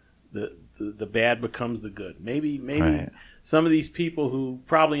the bad becomes the good. Maybe some of these people who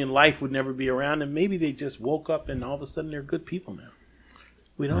probably in life would never be around, and maybe they just woke up and all of a sudden they're good people now.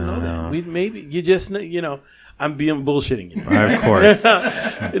 We don't know that. Maybe you just I'm being bullshitting you. Of course.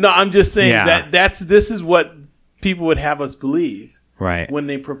 No, I'm just saying this is what people would have us believe, right? When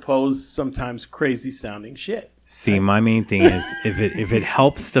they propose sometimes crazy sounding shit. See, my main thing is if it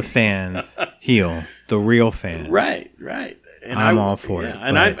helps the fans heal, the real fans, right. And I'm all for it.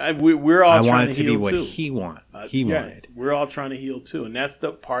 And we're all. I want it to be heal what too. he wanted. We're all trying to heal too, and that's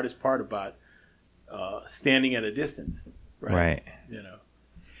the hardest part about standing at a distance, right?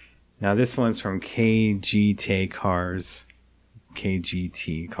 Now this one's from KGT Cars.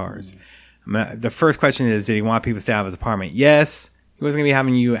 The first question is, did he want people to stay out of his apartment? Yes. He wasn't going to be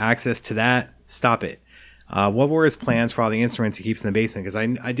having you access to that. Stop it. What were his plans for all the instruments he keeps in the basement? Because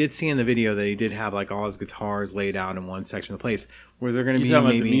I did see in the video that he did have like all his guitars laid out in one section of the place. Was there going to be talking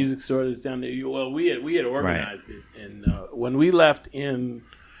maybe about the music store that's down there? Well, we had organized it, and when we left and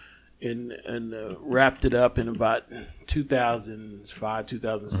wrapped it up in about 2005,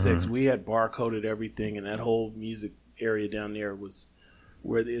 2006, we had barcoded everything, and that whole music area down there was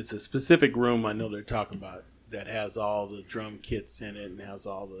where it's a specific room I know they're talking about that has all the drum kits in it and has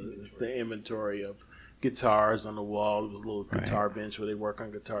all the inventory of guitars on the wall. There was a little guitar bench where they work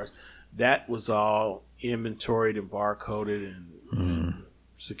on guitars. That was all inventoried and barcoded and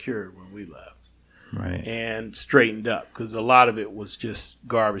secured when we left. Right. And straightened up, because a lot of it was just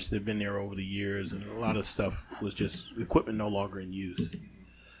garbage that had been there over the years, and a lot of stuff was just equipment no longer in use.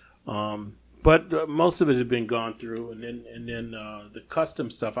 But most of it had been gone through, and then the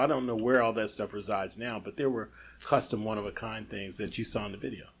custom stuff, I don't know where all that stuff resides now, but there were custom one-of-a-kind things that you saw in the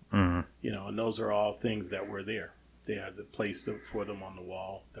video. And those are all things that were there. They had the place for them on the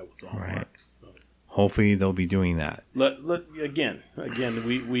wall that was all marked. So. Hopefully they'll be doing that. Again,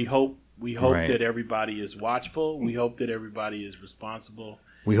 we hope that everybody is watchful. We hope that everybody is responsible.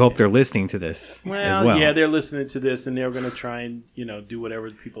 We hope they're listening to this as well. Yeah, they're listening to this, and they're going to try and do whatever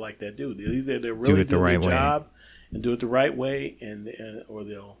people like that do. Either they really do it the right way and do it the right way, or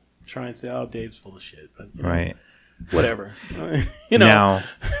they'll try and say, "Oh, Dave's full of shit." But, whatever. Now,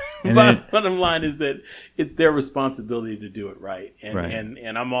 bottom line is that it's their responsibility to do it right,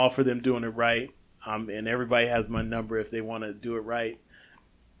 and I'm all for them doing it right. And everybody has my number if they want to do it right.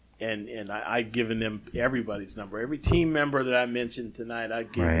 And I've given them everybody's number. Every team member that I mentioned tonight,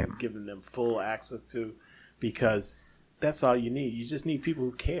 I've given them full access to, because that's all you need. You just need people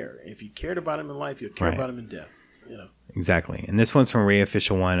who care. If you cared about them in life, you'll care about them in death. Exactly. And this one's from Ray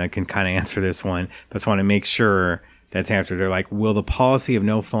Official 1. I can kind of answer this one, but I just want to make sure that's answered. They're like, will the policy of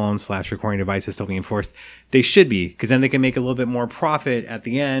no phones / recording devices still be enforced? They should be, because then they can make a little bit more profit at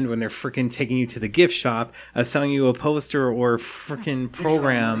the end when they're freaking taking you to the gift shop of selling you a poster or freaking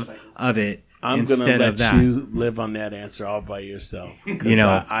program of it. I'm going to let you live on that answer all by yourself.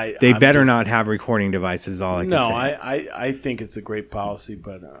 They better not have recording devices. All I can say. I think it's a great policy,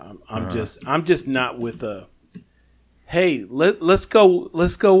 but I'm just not with a. Hey, let's go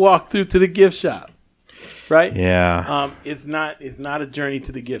walk through to the gift shop. Right? Yeah. It's not a journey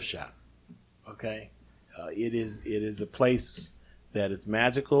to the gift shop. Okay? It is a place that it's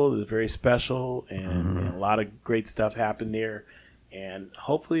magical, it's very special, and a lot of great stuff happened there. And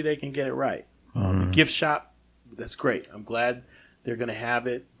hopefully they can get it right. The gift shop, that's great. I'm glad they're going to have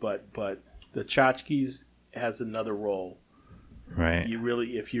it, but the Tchotchkes has another role. Right.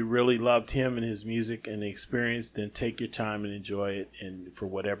 If you really loved him and his music and the experience, then take your time and enjoy it, and for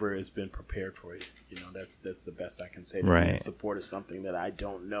whatever has been prepared for you. That's the best I can say. To be in support of something that I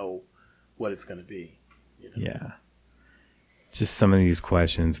don't know what it's going to be. Yeah. Just some of these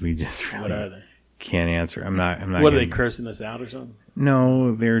questions we just really what are they? Can't answer. I'm not. What are they cursing us out or something?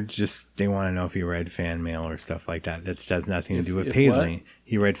 No, they want to know if he read fan mail or stuff like that. That has nothing to do with Paisley. What?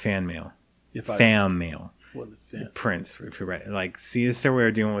 He read fan mail. Fan mail. What fan? Prince, if you read, like, see, this is what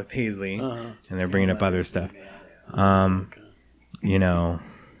we're dealing with Paisley, and they're bringing up other stuff.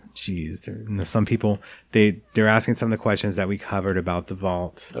 Geez, some people they're asking some of the questions that we covered about the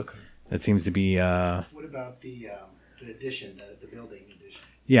vault. Okay, that seems to be. What about the addition, the building addition?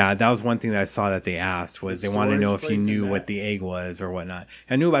 Yeah, that was one thing that I saw that they asked was they wanted to know if you knew what the egg was or whatnot.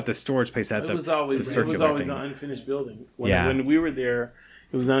 I knew about the storage place. It was always an unfinished building. When we were there,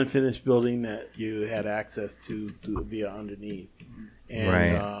 it was an unfinished building that you had access to via underneath.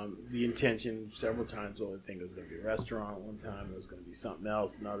 And the intention several times, I think it was going to be a restaurant one time, it was going to be something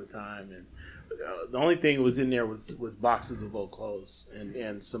else another time. And the only thing that was in there was boxes of old clothes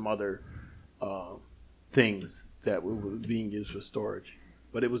and some other things that were being used for storage.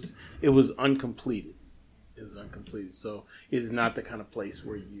 But it was uncompleted. It was uncompleted. So it is not the kind of place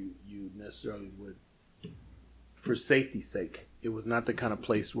where you necessarily would, for safety's sake, it was not the kind of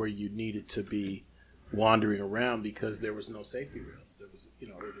place where you needed to be wandering around because there was no safety rails. There was,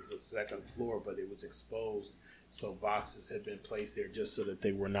 it was a second floor, but it was exposed. So boxes had been placed there just so that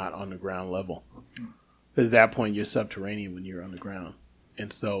they were not on the ground level. Because at that point, you're subterranean when you're on the ground.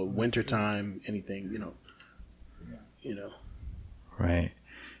 And so wintertime, anything, Right.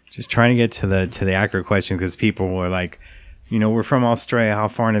 Just trying to get to the accurate question because people were like, we're from Australia. How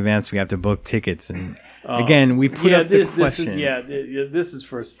far in advance we have to book tickets? And again, we put up the question. This is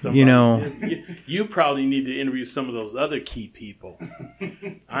for somebody. You probably need to interview some of those other key people.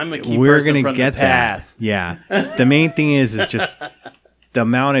 I'm a key person from the past. That. Yeah. The main thing is just the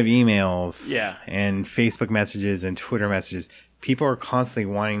amount of emails and Facebook messages and Twitter messages. People are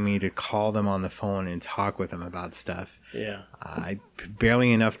constantly wanting me to call them on the phone and talk with them about stuff. Yeah. I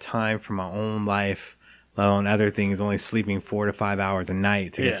barely enough time for my own life, let alone other things, only sleeping 4 to 5 hours a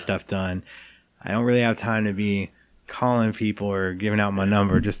night to get stuff done. I don't really have time to be calling people or giving out my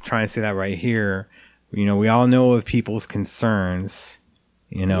number. Just trying to say that right here. We all know of people's concerns,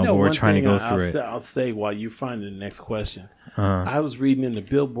 but we're trying to go through it. I'll say while you find the next question. I was reading in the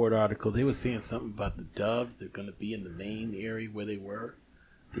Billboard article, they were saying something about the doves. They're going to be in the main area where they were.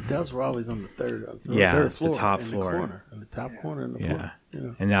 The doves were always on the third floor. The top floor. In the top corner of the floor.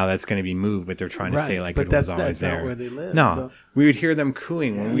 And now that's going to be moved, but they're trying to say it was always there. Not where they live. No, so. We would hear them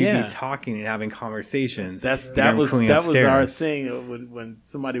cooing when we'd be talking and having conversations. That was our thing. When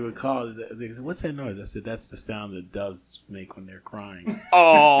somebody would call, they said, "What's that noise?" I said, "That's the sound that doves make when they're crying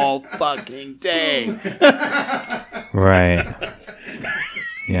all fucking day." Right.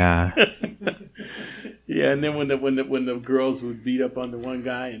 Yeah. Yeah, and then when the girls would beat up on the one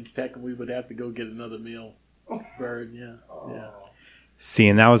guy and peck him, we would have to go get another male bird. Yeah. See,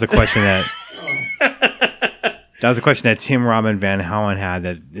 and that was a question that Tim Robin Van Houen had,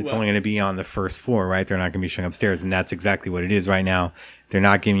 that it's only going to be on the first floor, right? They're not going to be showing upstairs, and that's exactly what it is right now. They're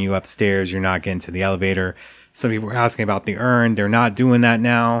not giving you upstairs. You're not getting to the elevator. Some people were asking about the urn. They're not doing that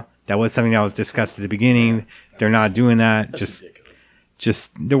now. That was something that was discussed at the beginning. They're not doing that. That's ridiculous.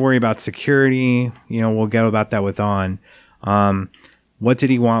 Just to worry about security. We'll get about that with On. What did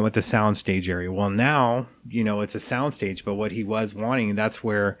he want with the soundstage area? Well, now, it's a soundstage, but what he was wanting, that's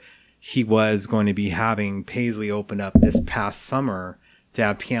where he was going to be having Paisley open up this past summer to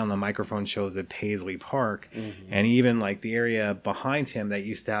have piano and microphone shows at Paisley Park. Mm-hmm. And even like the area behind him that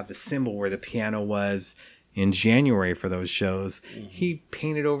used to have the symbol where the piano was in January for those shows, he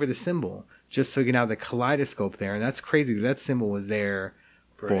painted over the symbol just so you can have the kaleidoscope there. And that's crazy. That symbol was there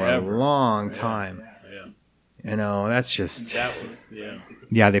for a long time. Yeah. That's just... That was,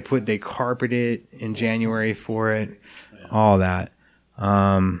 Yeah, they carpeted it in January for it. Yeah. All that.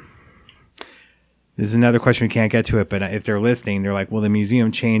 This is another question, we can't get to it, but if they're listening, they're like, will the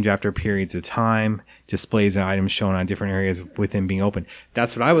museum change after periods of time? Displays and items shown on different areas within being open.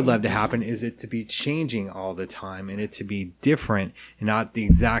 That's what I would love to happen, is it to be changing all the time and it to be different and not the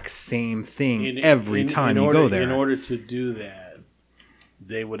exact same thing every time you go there. In order to do that,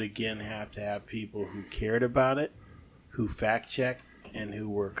 they would again have to have people who cared about it, who fact checked, and who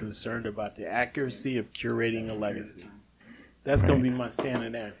were concerned about the accuracy of curating a legacy. That's going to be my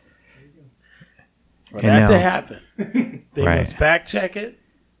standard answer. For And that now- to happen, they must fact check it,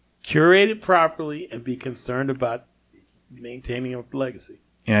 curate it properly, and be concerned about maintaining a legacy.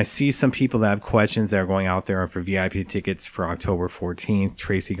 And I see some people that have questions that are going out there for VIP tickets for October 14th.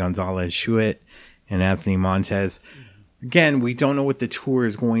 Tracy Gonzalez Shuit and Anthony Montez. Again, we don't know what the tour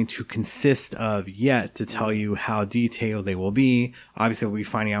is going to consist of yet to tell you how detailed they will be. Obviously, we'll be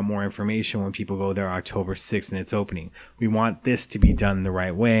finding out more information when people go there October 6th and its opening. We want this to be done the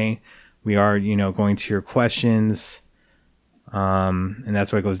right way. We are, going to your questions. And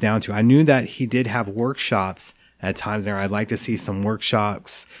that's what it goes down to. I knew that he did have workshops at times there. I'd like to see some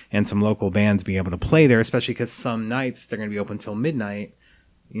workshops and some local bands be able to play there, especially because some nights they're going to be open till midnight,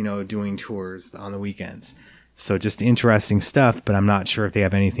 doing tours on the weekends. So just interesting stuff, but I'm not sure if they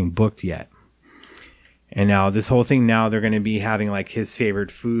have anything booked yet. And now this whole thing, now they're going to be having like his favorite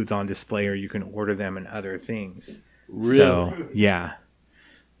foods on display, or you can order them and other things. Really? So, yeah.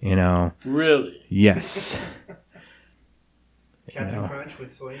 Really? Yes. Captain Crunch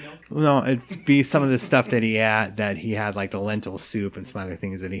with soy milk? No, it'd be some of the stuff that he had like the lentil soup and some other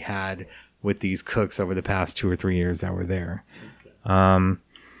things that he had with these cooks over the past 2 or 3 years that were there.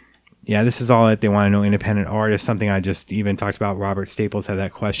 Yeah, this is all that they want to know. Independent artists, something I just even talked about. Robert Staples had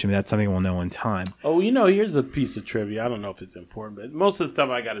that question. But that's something we'll know in time. Oh, here's a piece of trivia. I don't know if it's important, but most of the stuff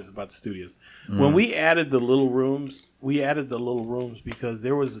I got is about the studios. When we added the little rooms, because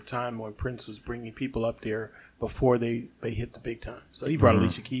there was a time when Prince was bringing people up there before they hit the big time. So he brought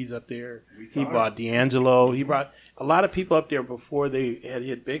Alicia Keys up there. He brought D'Angelo. He brought a lot of people up there before they had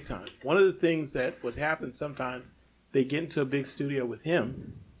hit big time. One of the things that would happen sometimes, they get into a big studio with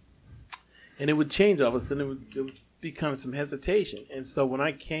him, and it would change all of a sudden. It would be kind of some hesitation. And so when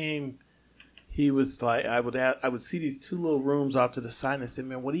I came, he was like, I would see these 2 little rooms off to the side, and I said,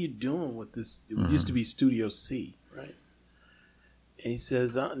 "Man, what are you doing with this?" It used to be Studio C, right? And he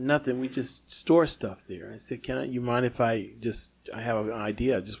says, "Nothing. We just store stuff there." I said, you mind if I have an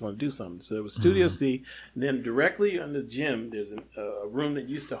idea. I just want to do something. So it was Studio C, and then directly on the gym, there's a room that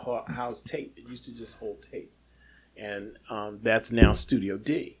used to house tape. It used to just hold tape, and that's now Studio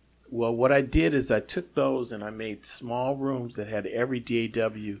D. Well, what I did is I took those and I made small rooms that had every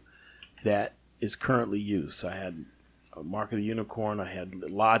DAW that is currently used. So I had Mark of the Unicorn, I had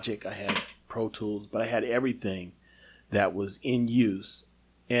Logic, I had Pro Tools, but I had everything that was in use.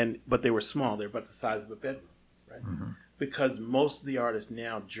 But they were small. They were about the size of a bedroom, right? Mm-hmm. Because most of the artists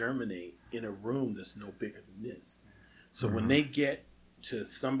now germinate in a room that's no bigger than this. So when they get to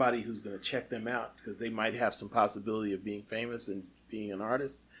somebody who's going to check them out, because they might have some possibility of being famous and being an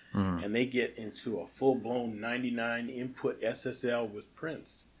artist, and they get into a full-blown 99 input SSL with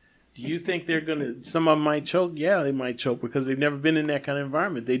Prince, do you think they're going to, some of them might choke? Yeah, they might choke because they've never been in that kind of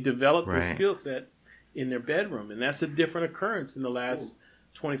environment. They develop their skill set in their bedroom, and that's a different occurrence in the last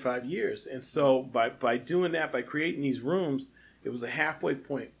 25 years. And so by doing that, by creating these rooms, it was a halfway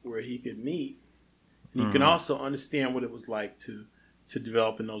point where he could meet, and he can also understand what it was like to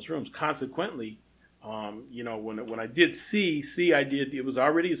develop in those rooms. Consequently, when I did C, it was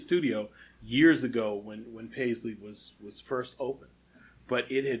already a studio years ago when Paisley was first open, but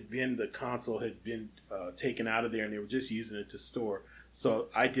the console had been taken out of there and they were just using it to store. So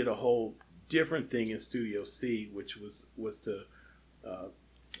I did a whole different thing in Studio C, which was to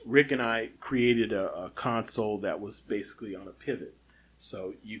Rick and I created a console that was basically on a pivot,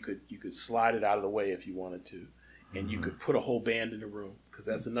 so you could slide it out of the way if you wanted to. And you could put a whole band in the room, because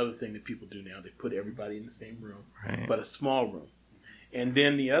that's another thing that people do now. They put everybody in the same room, but a small room. And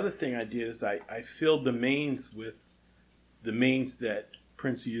then the other thing I did is I filled the mains with the mains that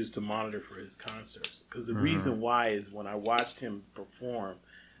Prince used to monitor for his concerts. Because the reason why is when I watched him perform,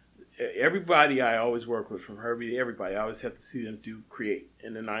 everybody I always work with, from Herbie to everybody, I always have to see them create.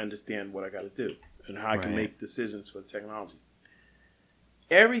 And then I understand what I got to do and how I can make decisions for the technology.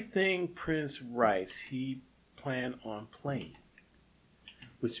 Everything Prince writes, he plan on playing,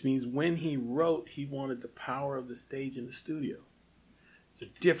 which means when he wrote, he wanted the power of the stage in the studio. It's a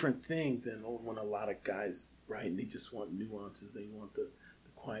different thing than when a lot of guys write and they just want nuances. They want the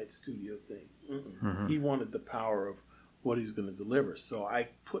quiet studio thing. He wanted the power of what he was going to deliver. So I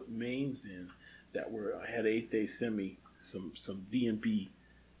put mains in that I had 8th Day send me some D&B,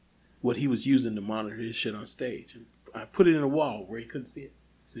 what he was using to monitor his shit on stage. And I put it in a wall where he couldn't see it,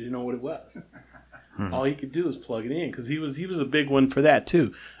 so he didn't know what it was. All he could do was plug it in, because he was a big one for that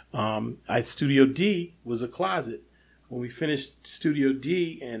too. Studio D was a closet. When we finished Studio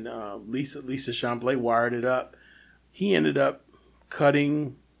D and Lisa Chamblay wired it up, he ended up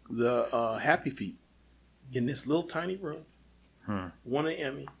cutting the Happy Feet in this little tiny room. Won an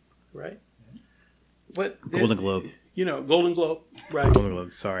Emmy, right? But Golden Globe. Golden Globe, right? Golden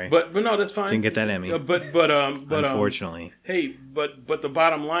Globe. Sorry, but no, that's fine. Didn't get that Emmy. But unfortunately, but the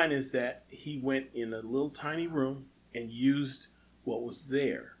bottom line is that he went in a little tiny room and used what was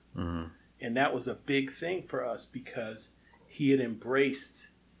there, and that was a big thing for us because he had embraced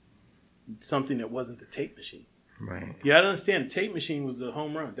something that wasn't the tape machine. Right. You got to understand, the tape machine was the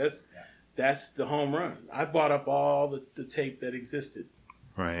home run. That's the home run. I bought up all the tape that existed.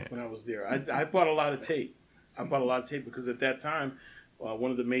 Right. When I was there, I bought a lot of tape. I bought a lot of tape because at that time,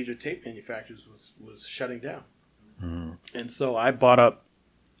 one of the major tape manufacturers was shutting down, and so I bought up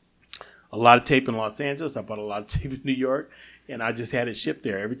a lot of tape in Los Angeles. I bought a lot of tape in New York, and I just had it shipped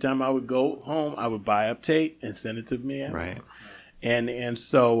there. Every time I would go home, I would buy up tape and send it to Miami. Right. And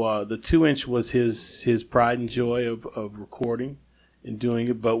so the 2-inch was his pride and joy of recording and doing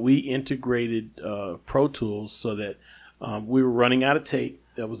it. But we integrated Pro Tools so that we were running out of tape.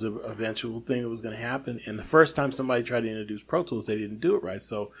 That was an eventual thing that was going to happen. And the first time somebody tried to introduce Pro Tools, they didn't do it right.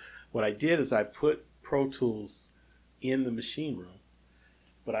 So what I did is I put Pro Tools in the machine room,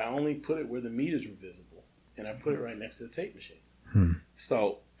 but I only put it where the meters were visible, and I put it right next to the tape machines.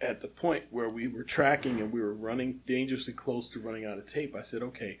 So at the point where we were tracking and we were running dangerously close to running out of tape, I said,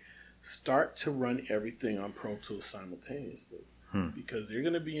 okay, start to run everything on Pro Tools simultaneously. Because they're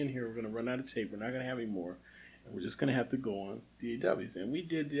going to be in here, we're going to run out of tape, we're not going to have any more, and we're just going to have to go on DAWs. And we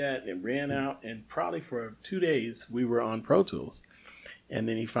did that and ran out, and probably for 2 days we were on Pro Tools. And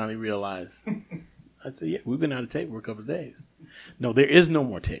then he finally realized, I said, yeah, we've been out of tape for a couple of days. No, there is no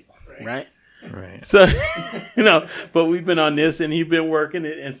more tape, right? Right. So, but we've been on this, and he's been working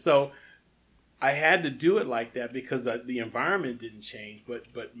it, and so I had to do it like that because the environment didn't change. But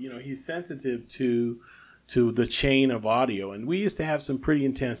he's sensitive to the chain of audio, and we used to have some pretty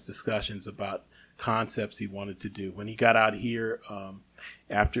intense discussions about concepts he wanted to do. When he got out here,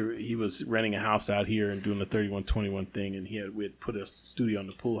 after he was renting a house out here and doing the 3121 thing, and we had put a studio on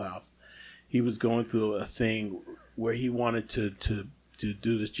the pool house, he was going through a thing where he wanted to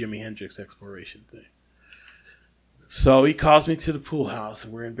do this Jimi Hendrix exploration thing. So he calls me to the pool house,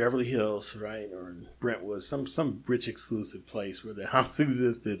 and we're in Beverly Hills, right, or in Brentwood, some rich exclusive place where the house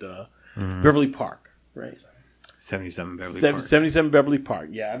existed, Beverly Park, right? 77 Beverly Park. 77 Beverly Park.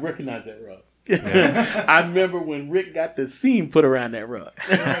 Yeah, I recognize that rug. Yeah. I remember when Rick got the seam put around that rug.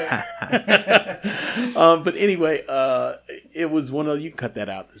 But anyway, it was one of, you can cut that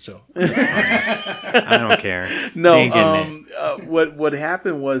out the show. I don't care. No, what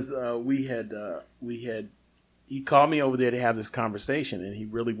happened was he called me over there to have this conversation, and he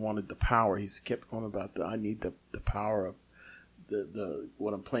really wanted the power. He kept going about I need the power of the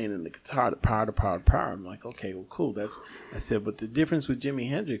what I'm playing in the guitar, the power. I'm like, okay, well, cool. I said, but the difference with Jimi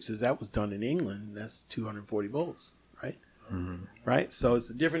Hendrix is that was done in England, and that's 240 volts, right? Right? So it's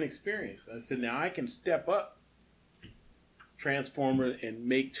a different experience. I said, now I can step up transformer and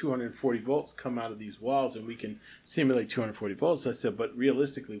make 240 volts come out of these walls, and we can simulate 240 volts. I said, but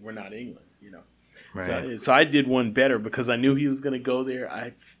realistically, we're not England, Right. So I did one better because I knew he was going to go there.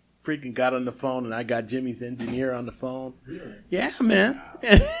 I freaking got on the phone, and I got Jimmy's engineer on the phone. Really? Yeah, man.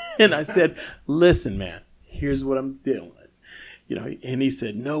 And I said, listen, man, here's what I'm dealing with. And he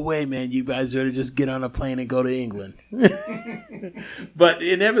said, no way, man, you guys ought to just get on a plane and go to England. But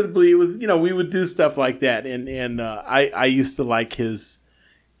inevitably, it was, we would do stuff like that. And I used to like his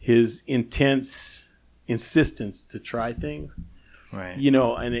intense insistence to try things. Right.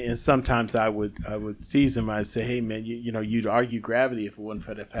 And sometimes I would tease him. I'd say, hey, man, you'd argue gravity if it wasn't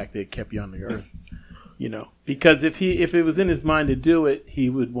for the fact that it kept you on the earth. Because if it was in his mind to do it, he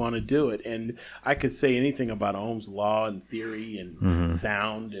would want to do it. And I could say anything about Ohm's law and theory and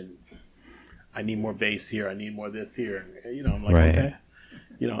sound, and I need more bass here, I need more this here. And, I'm like, right. Okay.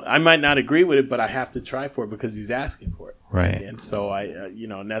 I might not agree with it, but I have to try for it because he's asking for it. Right. And so I,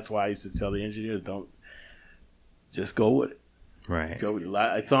 and that's why I used to tell the engineers, don't just go with it. Right.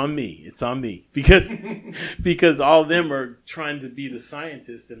 It's on me. It's on me because all of them are trying to be the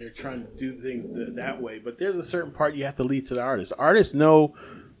scientists, and they're trying to do things that way. But there's a certain part you have to leave to the artist. Artists know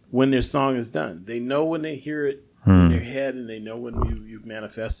when their song is done. They know when they hear it in their head, and they know when you've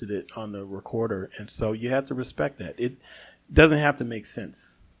manifested it on the recorder. And so you have to respect that. It doesn't have to make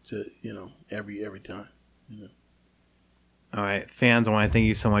sense to every time. All right, fans, I want to thank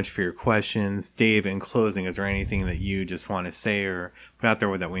you so much for your questions. Dave, in closing, is there anything that you just want to say or put out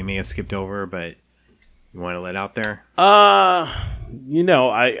there that we may have skipped over, but you want to let out there? I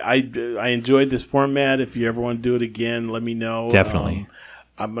enjoyed this format. If you ever want to do it again, let me know. Definitely.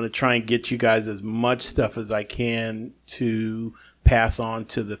 I'm going to try and get you guys as much stuff as I can to pass on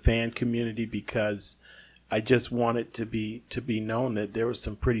to the fan community, because I just want it to be known that there were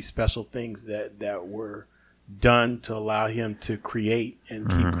some pretty special things that were done to allow him to create and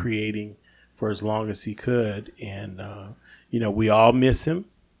keep creating for as long as he could. And, we all miss him.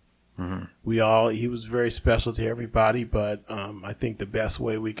 He was very special to everybody, but I think the best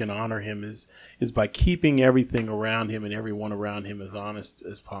way we can honor him is by keeping everything around him and everyone around him as honest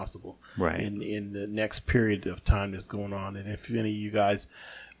as possible. Right. In the next period of time that's going on. And if any of you guys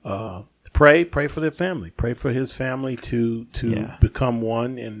pray for their family, pray for his family to become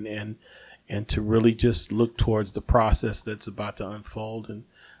one and to really just look towards the process that's about to unfold. And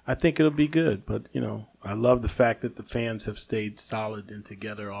I think it'll be good. But, I love the fact that the fans have stayed solid and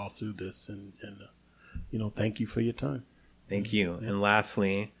together all through this. And thank you for your time. Thank you. And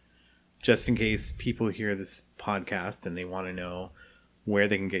lastly, just in case people hear this podcast and they want to know where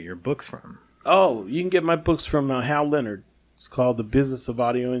they can get your books from. Oh, you can get my books from Hal Leonard. It's called The Business of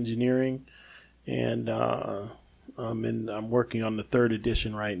Audio Engineering. And I'm working on the 3rd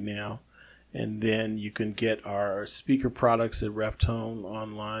edition right now. And then you can get our speaker products at Reftone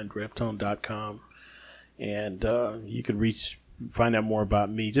online, reftone.com. And you can find out more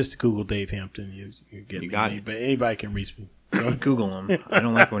about me. Just Google Dave Hampton. You get me. But anybody can reach me. So Google him. I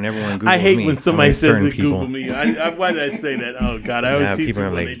don't like when everyone Googles me. I hate when somebody says that people. Google me. Why did I say that? Oh, God. I always teach people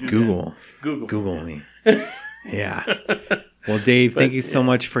are when like, they do Google me. Yeah. Well, Dave, thank you so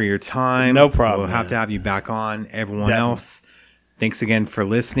much for your time. No problem. We'll have to have you back on. Everyone else, thanks again for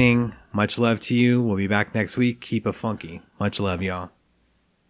listening. Much love to you. We'll be back next week. Keep it funky. Much love, y'all.